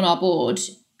anyone on our board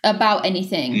about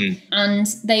anything, and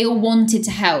they all wanted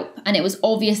to help, and it was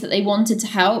obvious that they wanted to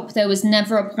help. There was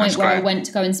never a point where I went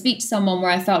to go and speak to someone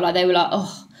where I felt like they were like,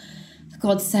 oh,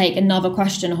 God's sake, another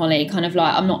question, Holly, kind of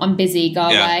like, I'm busy, go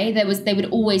away. They would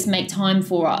always make time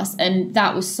for us, and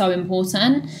that was so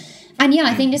important. And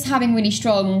I think just having really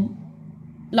strong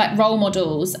like role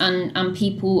models and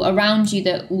people around you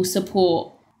that will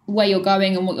support where you're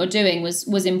going and what you're doing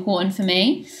was important for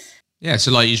me. Yeah,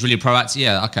 so like you're really proactive.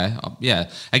 Yeah, okay. Yeah.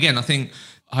 Again, I think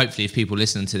hopefully if people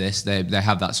listening to this, they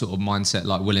have that sort of mindset,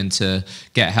 like willing to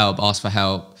get help, ask for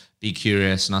help, be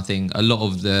curious. And I think a lot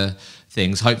of the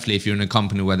things, hopefully if you're in a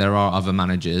company where there are other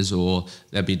managers or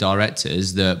there'll be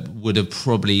directors that would have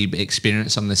probably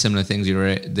experienced some of the similar things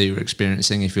that you're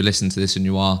experiencing if you're listening to this and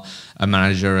you are a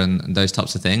manager and those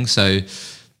types of things. So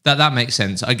that makes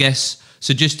sense, I guess.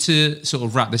 So just to sort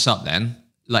of wrap this up then,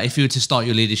 like if you were to start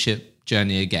your leadership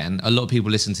journey again, a lot of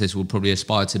people listening to this will probably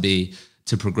aspire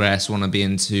to progress, want to be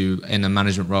in a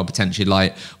management role potentially.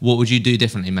 Like, what would you do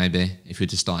differently maybe if you were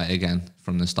to start it again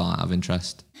from the start out of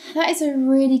interest? That is a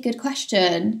really good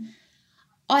question.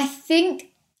 I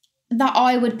think that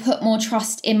I would put more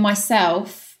trust in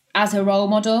myself as a role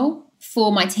model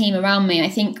for my team around me. I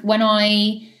think when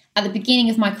at the beginning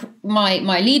of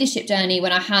my leadership journey,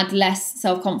 when I had less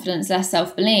self-confidence, less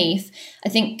self-belief, I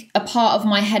think a part of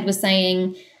my head was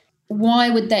saying, why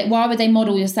would they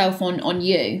model yourself on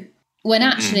you? when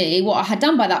actually what I had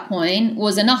done by that point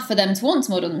was enough for them to want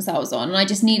to model themselves on. And I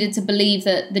just needed to believe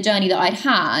that the journey that I'd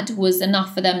had was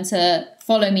enough for them to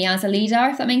follow me as a leader,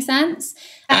 if that makes sense.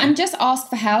 And just ask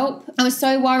for help. I was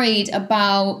so worried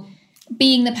about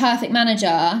being the perfect manager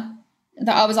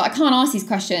that I was like, I can't ask these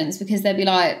questions because they'd be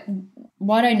like,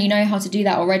 why don't you know how to do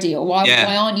that already? Or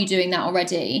why aren't you doing that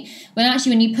already? When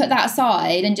actually, when you put that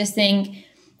aside and just think,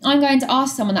 I'm going to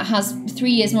ask someone that has 3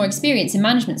 years more experience in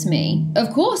management to me.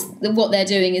 Of course, what they're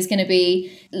doing is going to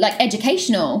be like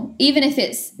educational. Even if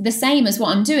it's the same as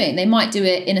what I'm doing, they might do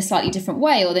it in a slightly different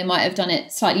way, or they might have done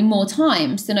it slightly more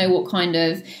times to know what kind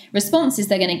of responses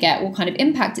they're going to get, what kind of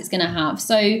impact it's going to have.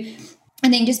 So I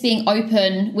think just being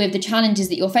open with the challenges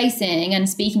that you're facing and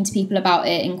speaking to people about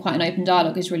it in quite an open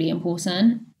dialogue is really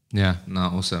important. Yeah, no,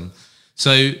 awesome.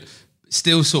 So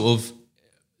still sort of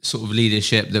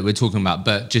leadership that we're talking about,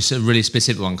 but just a really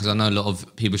specific one, because I know a lot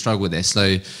of people struggle with this.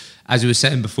 So as we were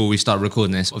saying before we started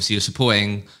recording this, obviously you're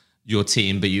supporting your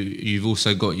team, but you've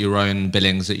also got your own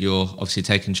billings that you're obviously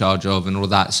taking charge of and all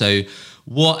that. So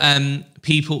what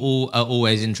people are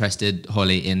always interested,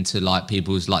 Holly, into like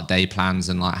people's like day plans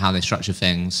and like how they structure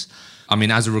things. I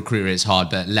mean, as a recruiter, it's hard,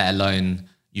 but let alone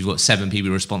you've got 7 people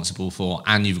you're responsible for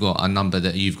and you've got a number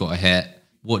that you've got to hit.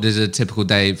 What does a typical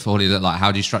day for Holly look like?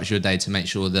 How do you structure your day to make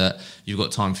sure that you've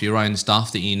got time for your own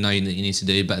stuff that you know that you need to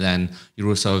do, but then you're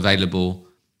also available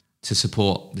to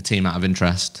support the team out of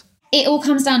interest? It all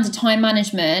comes down to time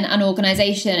management and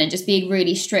organisation and just being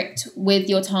really strict with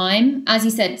your time. As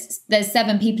you said, there's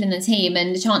 7 people in the team,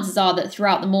 and the chances are that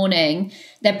throughout the morning,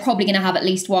 they're probably going to have at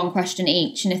least one question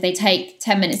each. And if they take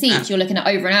 10 minutes each, you're looking at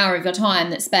over an hour of your time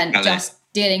that's spent just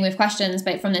dealing with questions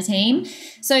from the team.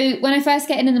 So when I first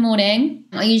get in the morning,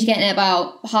 I usually get in at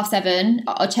about 7:30.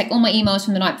 I'll check all my emails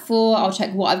from the night before. I'll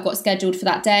check what I've got scheduled for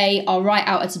that day. I'll write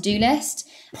out a to-do list,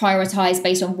 prioritize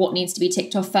based on what needs to be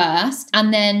ticked off first.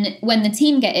 And then when the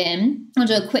team get in, I'll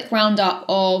do a quick roundup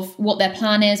of what their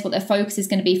plan is, what their focus is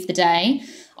going to be for the day.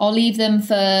 I'll leave them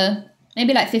for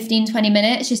maybe like 15-20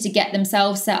 minutes just to get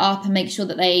themselves set up and make sure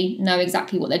that they know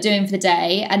exactly what they're doing for the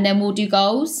day. And then we'll do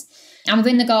goals. And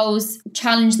within the goals,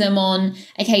 challenge them on,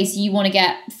 okay, so you want to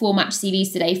get 4 match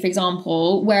CVs today, for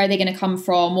example. Where are they going to come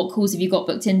from? What calls have you got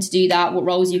booked in to do that? What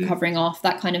roles are you covering off?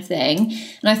 That kind of thing.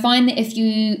 And I find that if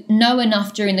you know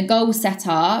enough during the goal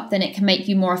setup, then it can make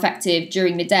you more effective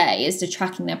during the day as to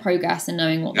tracking their progress and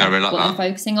knowing what they're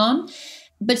focusing on.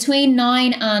 Between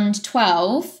 9 and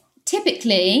 12,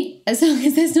 typically, as long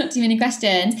as there's not too many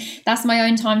questions, that's my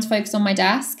own time to focus on my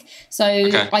desk. So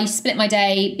I split my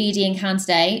day BD and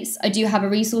candidates. I do have a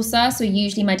resourcer, so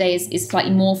usually my day is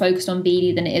slightly more focused on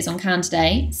BD than it is on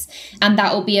candidates. And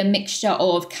that will be a mixture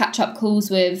of catch-up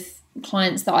calls with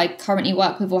clients that I currently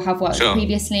work with or have worked with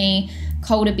previously,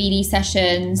 colder BD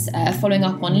sessions, following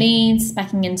up on leads,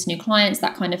 speccing into new clients,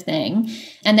 that kind of thing.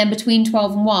 And then between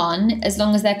 12 and 1, as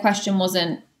long as their question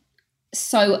wasn't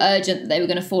so urgent that they were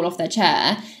going to fall off their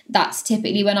chair, that's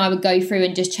typically when I would go through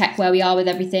and just check where we are with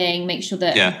everything, make sure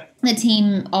that the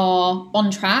team are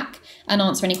on track and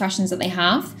answer any questions that they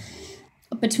have.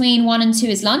 Between 1 and 2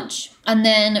 is lunch. And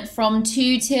then from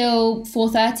 2 till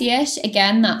 4:30ish,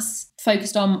 again, that's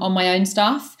focused on my own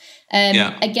stuff.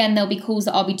 Again, there'll be calls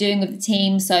that I'll be doing with the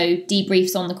team, so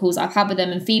debriefs on the calls I've had with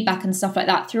them and feedback and stuff like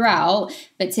that throughout,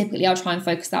 but typically I'll try and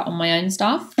focus that on my own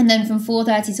stuff. And then from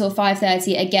 4:30 till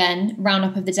 5:30, again, round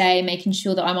up of the day, making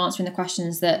sure that I'm answering the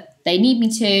questions that they need me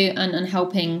to and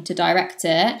helping to direct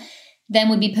it. Then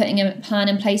we'll be putting a plan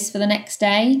in place for the next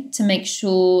day to make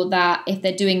sure that if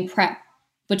they're doing prep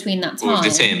between that time,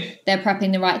 they're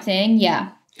prepping the right thing.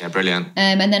 Yeah, brilliant.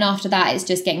 And then after that, it's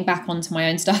just getting back onto my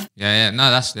own stuff. No,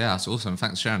 that's awesome.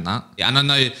 Thanks for sharing that. Yeah, and I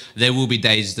know there will be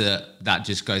days that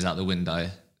just goes out the window.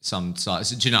 Some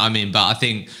sites, do you know what I mean? But I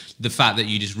think the fact that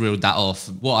you just reeled that off,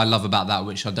 what I love about that,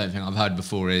 which I don't think I've heard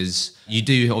before, is you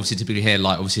do obviously typically hear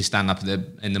like obviously stand up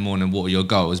in the morning, what are your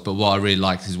goals? But what I really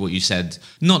like is what you said,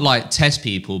 not like test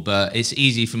people, but it's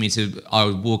easy for me I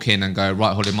would walk in and go,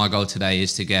 right, Holly, my goal today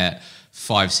is to get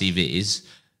 5 CVs.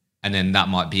 And then that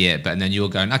might be it. But then you're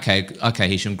going, okay,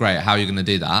 Hisham, great. How are you going to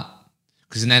do that?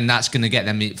 Because then that's going to get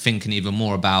them thinking even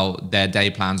more about their day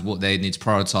plans, what they need to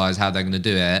prioritize, how they're going to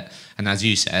do it. And as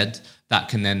you said, that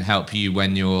can then help you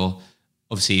when you're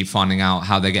obviously finding out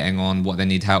how they're getting on, what they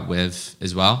need help with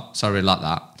as well. So I really like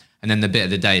that. And then the bit of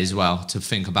the day as well, to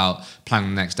think about planning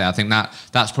the next day. I think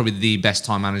that's probably the best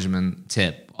time management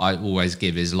tip I always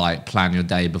give, is like plan your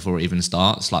day before it even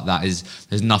starts. Like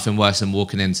there's nothing worse than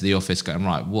walking into the office going,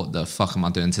 right, what the fuck am I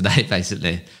doing today,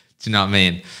 basically? Do you know what I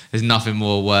mean? There's nothing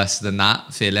more worse than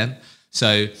that feeling.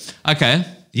 So, okay,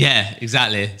 Yeah,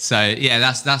 exactly. So yeah,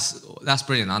 that's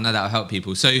brilliant. I know that will help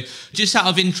people. So just out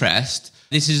of interest,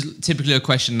 this is typically a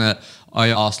question that I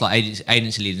ask like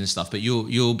agency leaders and stuff, but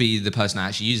you'll be the person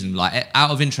actually using them. Like,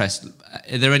 out of interest,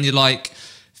 are there any, like,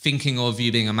 thinking of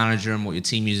you being a manager and what your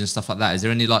team uses and stuff like that, is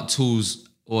there any like tools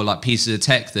or like pieces of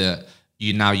tech that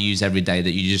you now use every day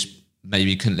that you just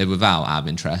maybe couldn't live without, out of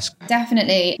interest?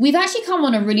 Definitely. We've actually come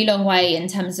on a really long way in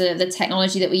terms of the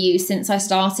technology that we use since I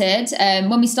started.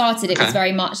 When we started, it was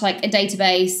very much like a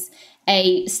database,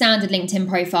 a standard LinkedIn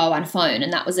profile and phone,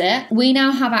 and that was it. We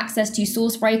now have access to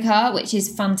Sourcebreaker, which is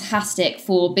fantastic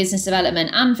for business development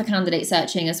and for candidate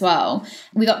searching as well.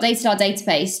 We've updated our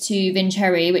database to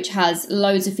Vincherry, which has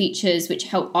loads of features which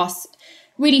help us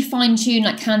really fine-tune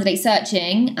like candidate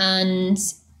searching and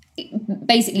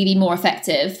basically be more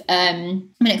effective when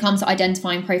it comes to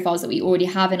identifying profiles that we already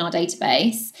have in our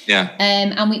database. Yeah.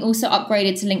 And we also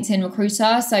upgraded to LinkedIn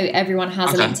Recruiter. So everyone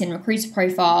has a LinkedIn Recruiter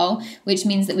profile, which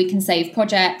means that we can save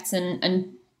projects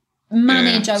and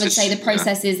manage, I would say, the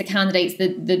processes, the candidates,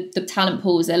 the talent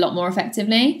pools a lot more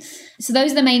effectively. So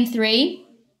those are the main three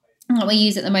that we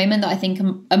use at the moment that I think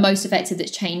are most effective,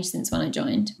 that's changed since when I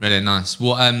joined. Really nice.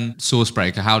 What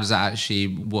Sourcebreaker, how does that actually,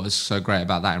 what is so great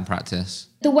about that in practice?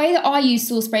 The way that I use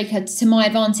Sourcebreaker to my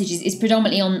advantage is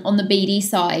predominantly on the BD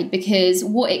side, because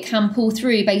what it can pull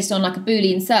through based on like a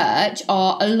Boolean search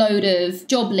are a load of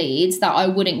job leads that I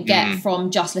wouldn't get from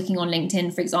just looking on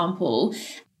LinkedIn, for example.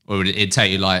 Or would it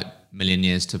take you like a million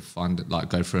years to find, like,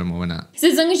 go through them all, wouldn't it? So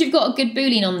as long as you've got a good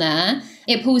Boolean on there,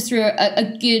 it pulls through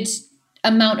a good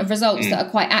amount of results that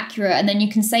are quite accurate, and then you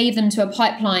can save them to a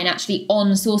pipeline actually on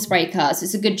Sourcebreaker. So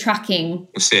it's a good tracking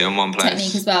see it in one place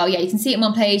technique as well. Yeah, you can see it in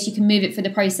one place, you can move it through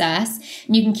the process,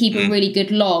 and you can keep a really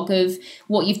good log of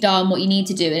what you've done, what you need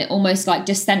to do, and it almost like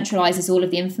just centralizes all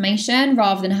of the information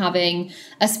rather than having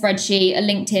a spreadsheet, a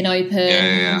LinkedIn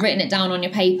open, written it down on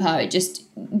your paper. It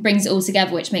just brings it all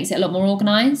together, which makes it a lot more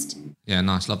organized. Yeah,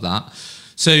 nice, love that.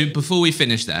 So before we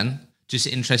finish then, just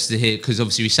interested to hear, because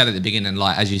obviously we said at the beginning,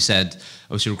 like, as you said,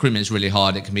 obviously recruitment is really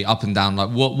hard. It can be up and down. Like,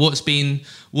 what's been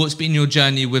your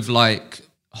journey with, like,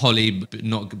 Holly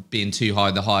not being too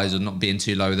high the highs or not being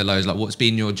too low the lows? Like, what's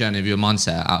been your journey of your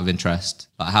mindset, out of interest?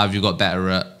 Like, how have you got better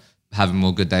at having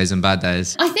more good days and bad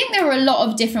days? I think there are a lot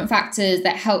of different factors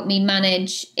that help me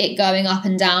manage it going up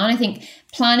and down. I think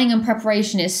planning and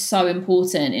preparation is so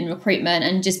important in recruitment,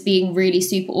 and just being really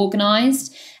super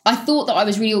organized. I thought that I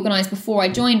was really organised before I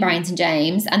joined Barrington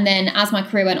James, and then as my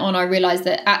career went on, I realised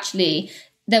that actually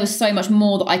there was so much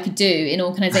more that I could do in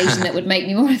organisation that would make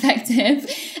me more effective.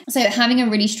 So having a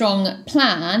really strong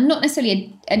plan, not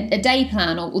necessarily a day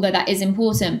plan, although that is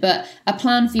important, but a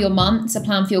plan for your months, a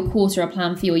plan for your quarter, a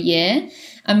plan for your year,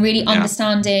 and really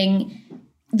understanding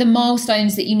the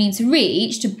milestones that you need to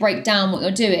reach to break down what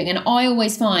you're doing. And I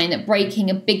always find that breaking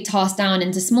a big task down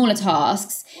into smaller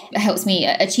tasks helps me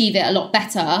achieve it a lot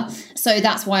better. So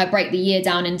that's why I break the year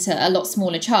down into a lot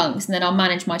smaller chunks, and then I'll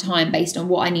manage my time based on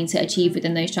what I need to achieve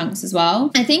within those chunks as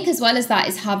well. I think as well as that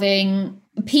is having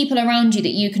people around you that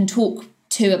you can talk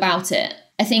to about it.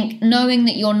 I think knowing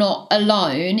that you're not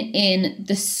alone in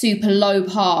the super low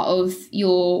part of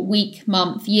your week,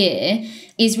 month, year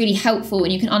is really helpful,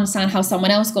 and you can understand how someone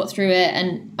else got through it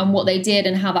and what they did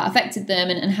and how that affected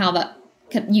them, and how that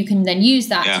you can then use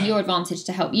that to your advantage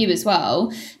to help you as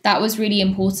well. That was really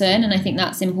important, and I think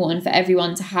that's important for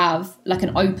everyone to have like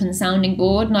an open sounding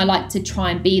board, and I like to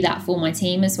try and be that for my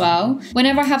team as well.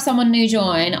 Whenever I have someone new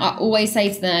join, I always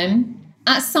say to them,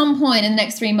 at some point in the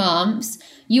next 3 months,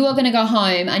 you are going to go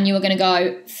home and you are going to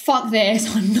go, fuck this,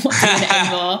 I'm not doing it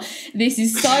anymore. This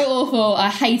is so awful, I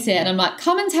hate it. And I'm like,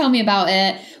 come and tell me about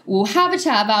it. We'll have a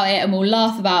chat about it and we'll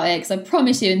laugh about it, because I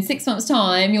promise you in 6 months'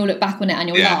 time, you'll look back on it and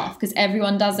you'll laugh, because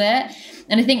everyone does it.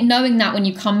 And I think knowing that when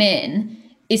you come in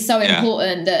is so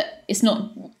important, that it's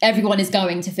not everyone is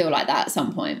going to feel like that at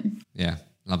some point. Yeah,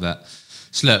 love that.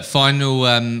 So look, final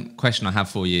question I have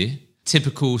for you.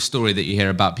 Typical story that you hear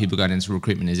about people going into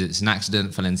recruitment is it's an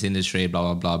accident, fell into the industry,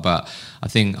 blah, blah, blah. But I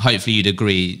think hopefully you'd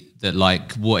agree that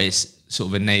like what it's sort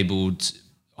of enabled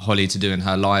Holly to do in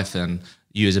her life and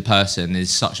you as a person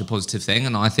is such a positive thing.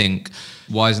 And I think,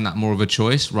 why isn't that more of a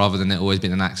choice rather than it always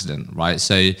being an accident, right?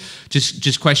 So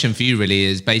just question for you really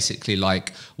is basically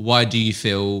like, why do you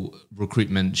feel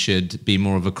recruitment should be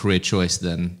more of a career choice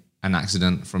than an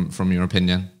accident from your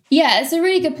opinion? Yeah, it's a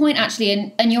really good point,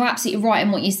 actually. And you're absolutely right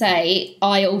in what you say.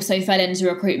 I also fell into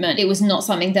recruitment. It was not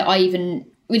something that I even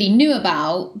really knew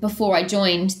about before I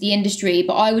joined the industry.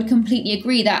 But I would completely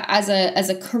agree that as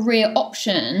a career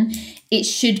option, it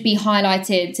should be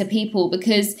highlighted to people,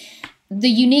 because the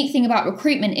unique thing about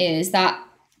recruitment is that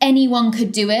anyone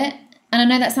could do it. And I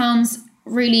know that sounds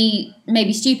really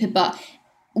maybe stupid, but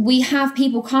we have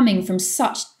people coming from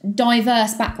such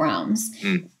diverse backgrounds.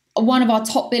 One of our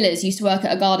top billers used to work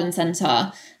at a garden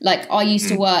centre. Like I used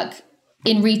to work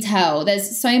in retail.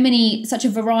 There's such a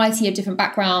variety of different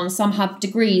backgrounds. Some have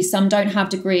degrees, some don't have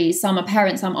degrees, some are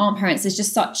parents, some aren't parents. There's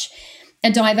just such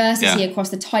a diversity across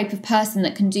the type of person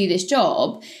that can do this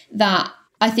job that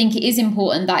I think it is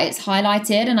important that it's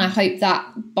highlighted. And I hope that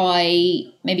by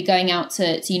maybe going out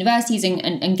to universities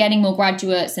and getting more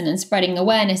graduates and spreading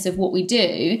awareness of what we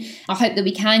do, I hope that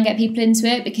we can get people into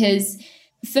it, because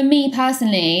for me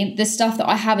personally, the stuff that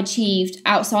I have achieved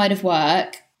outside of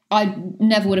work, I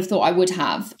never would have thought I would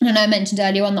have. And I know I mentioned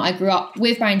earlier on that I grew up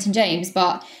with Barrington James,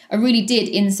 but I really did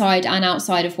inside and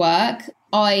outside of work.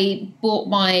 I bought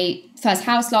my first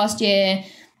house last year,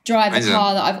 drive a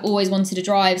car that I've always wanted to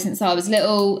drive since I was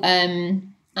little.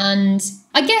 And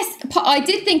I guess I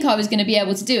did think I was going to be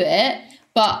able to do it,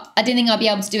 but I didn't think I'd be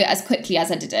able to do it as quickly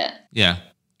as I did it. Yeah.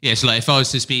 Yeah. So like if I was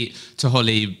to speak to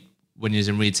Holly when you was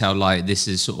in retail, like this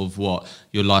is sort of what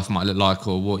your life might look like,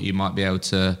 or what you might be able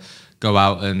to go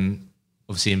out and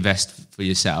obviously invest for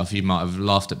yourself, you might have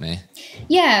laughed at me.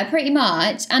 Yeah, pretty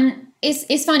much. And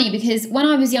it's funny because when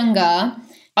I was younger,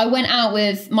 I went out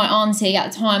with my auntie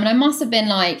at the time, and I must have been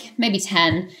like maybe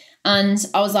 10. And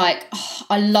I was like, oh,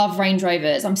 I love Range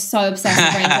Rovers. I'm so obsessed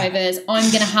with Range Rovers.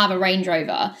 I'm going to have a Range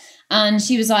Rover. And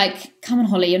she was like, come on,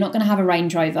 Holly, you're not going to have a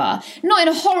Range Rover. Not in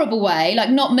a horrible way, like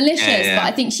not malicious, but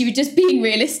I think she was just being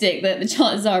realistic that the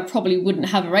chances are I probably wouldn't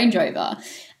have a Range Rover.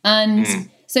 And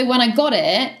so when I got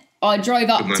it, I drove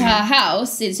up to her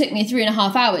house. It took me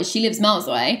 3.5 hours. She lives miles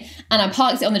away. And I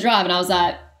parked it on the drive, and I was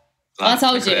like, I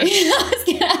told you I was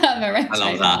going to have a Range Rover. I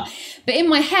love that. But in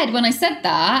my head, when I said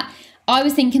that, I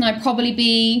was thinking I'd probably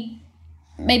be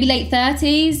maybe late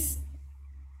 30s,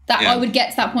 that I would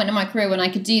get to that point in my career when I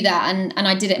could do that. And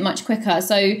I did it much quicker.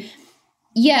 So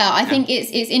yeah, I think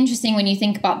it's interesting when you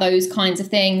think about those kinds of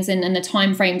things and the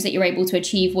time frames that you're able to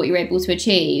achieve what you're able to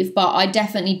achieve. But I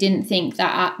definitely didn't think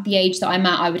that at the age that I'm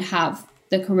at, I would have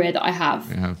the career that I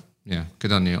have. Yeah,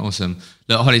 good on you. Awesome.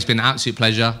 Look, Holly, it's been an absolute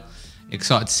pleasure.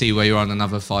 Excited to see where you're on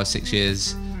another 5-6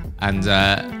 years. And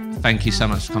thank you so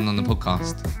much for coming on the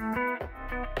podcast.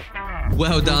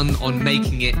 Well done on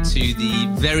making it to the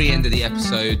very end of the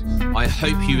episode. I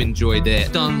hope you enjoyed it.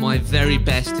 I've done my very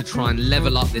best to try and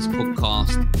level up this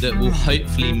podcast that will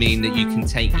hopefully mean that you can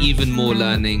take even more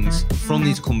learnings from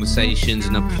these conversations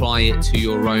and apply it to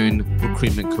your own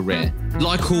recruitment career.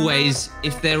 Like always,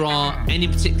 if there are any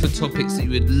particular topics that you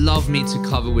would love me to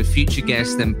cover with future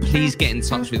guests, then please get in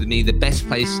touch with me. The best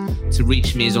place to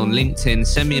reach me is on LinkedIn.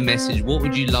 Send me a message. What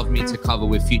would you love me to cover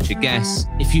with future guests?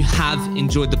 If you have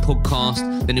enjoyed the podcast,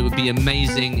 then it would be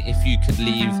amazing if you could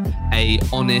leave a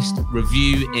honest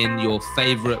review in your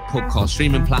favorite podcast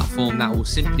streaming platform. That will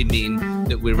simply mean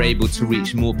that we're able to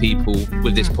reach more people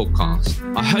with this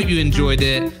podcast. I hope you enjoyed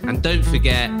it, and don't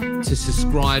forget to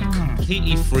subscribe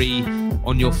completely free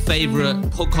on your favorite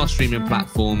podcast streaming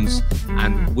platforms,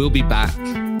 and we'll be back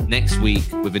next week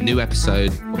with a new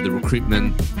episode of the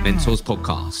Recruitment Mentors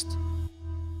Podcast.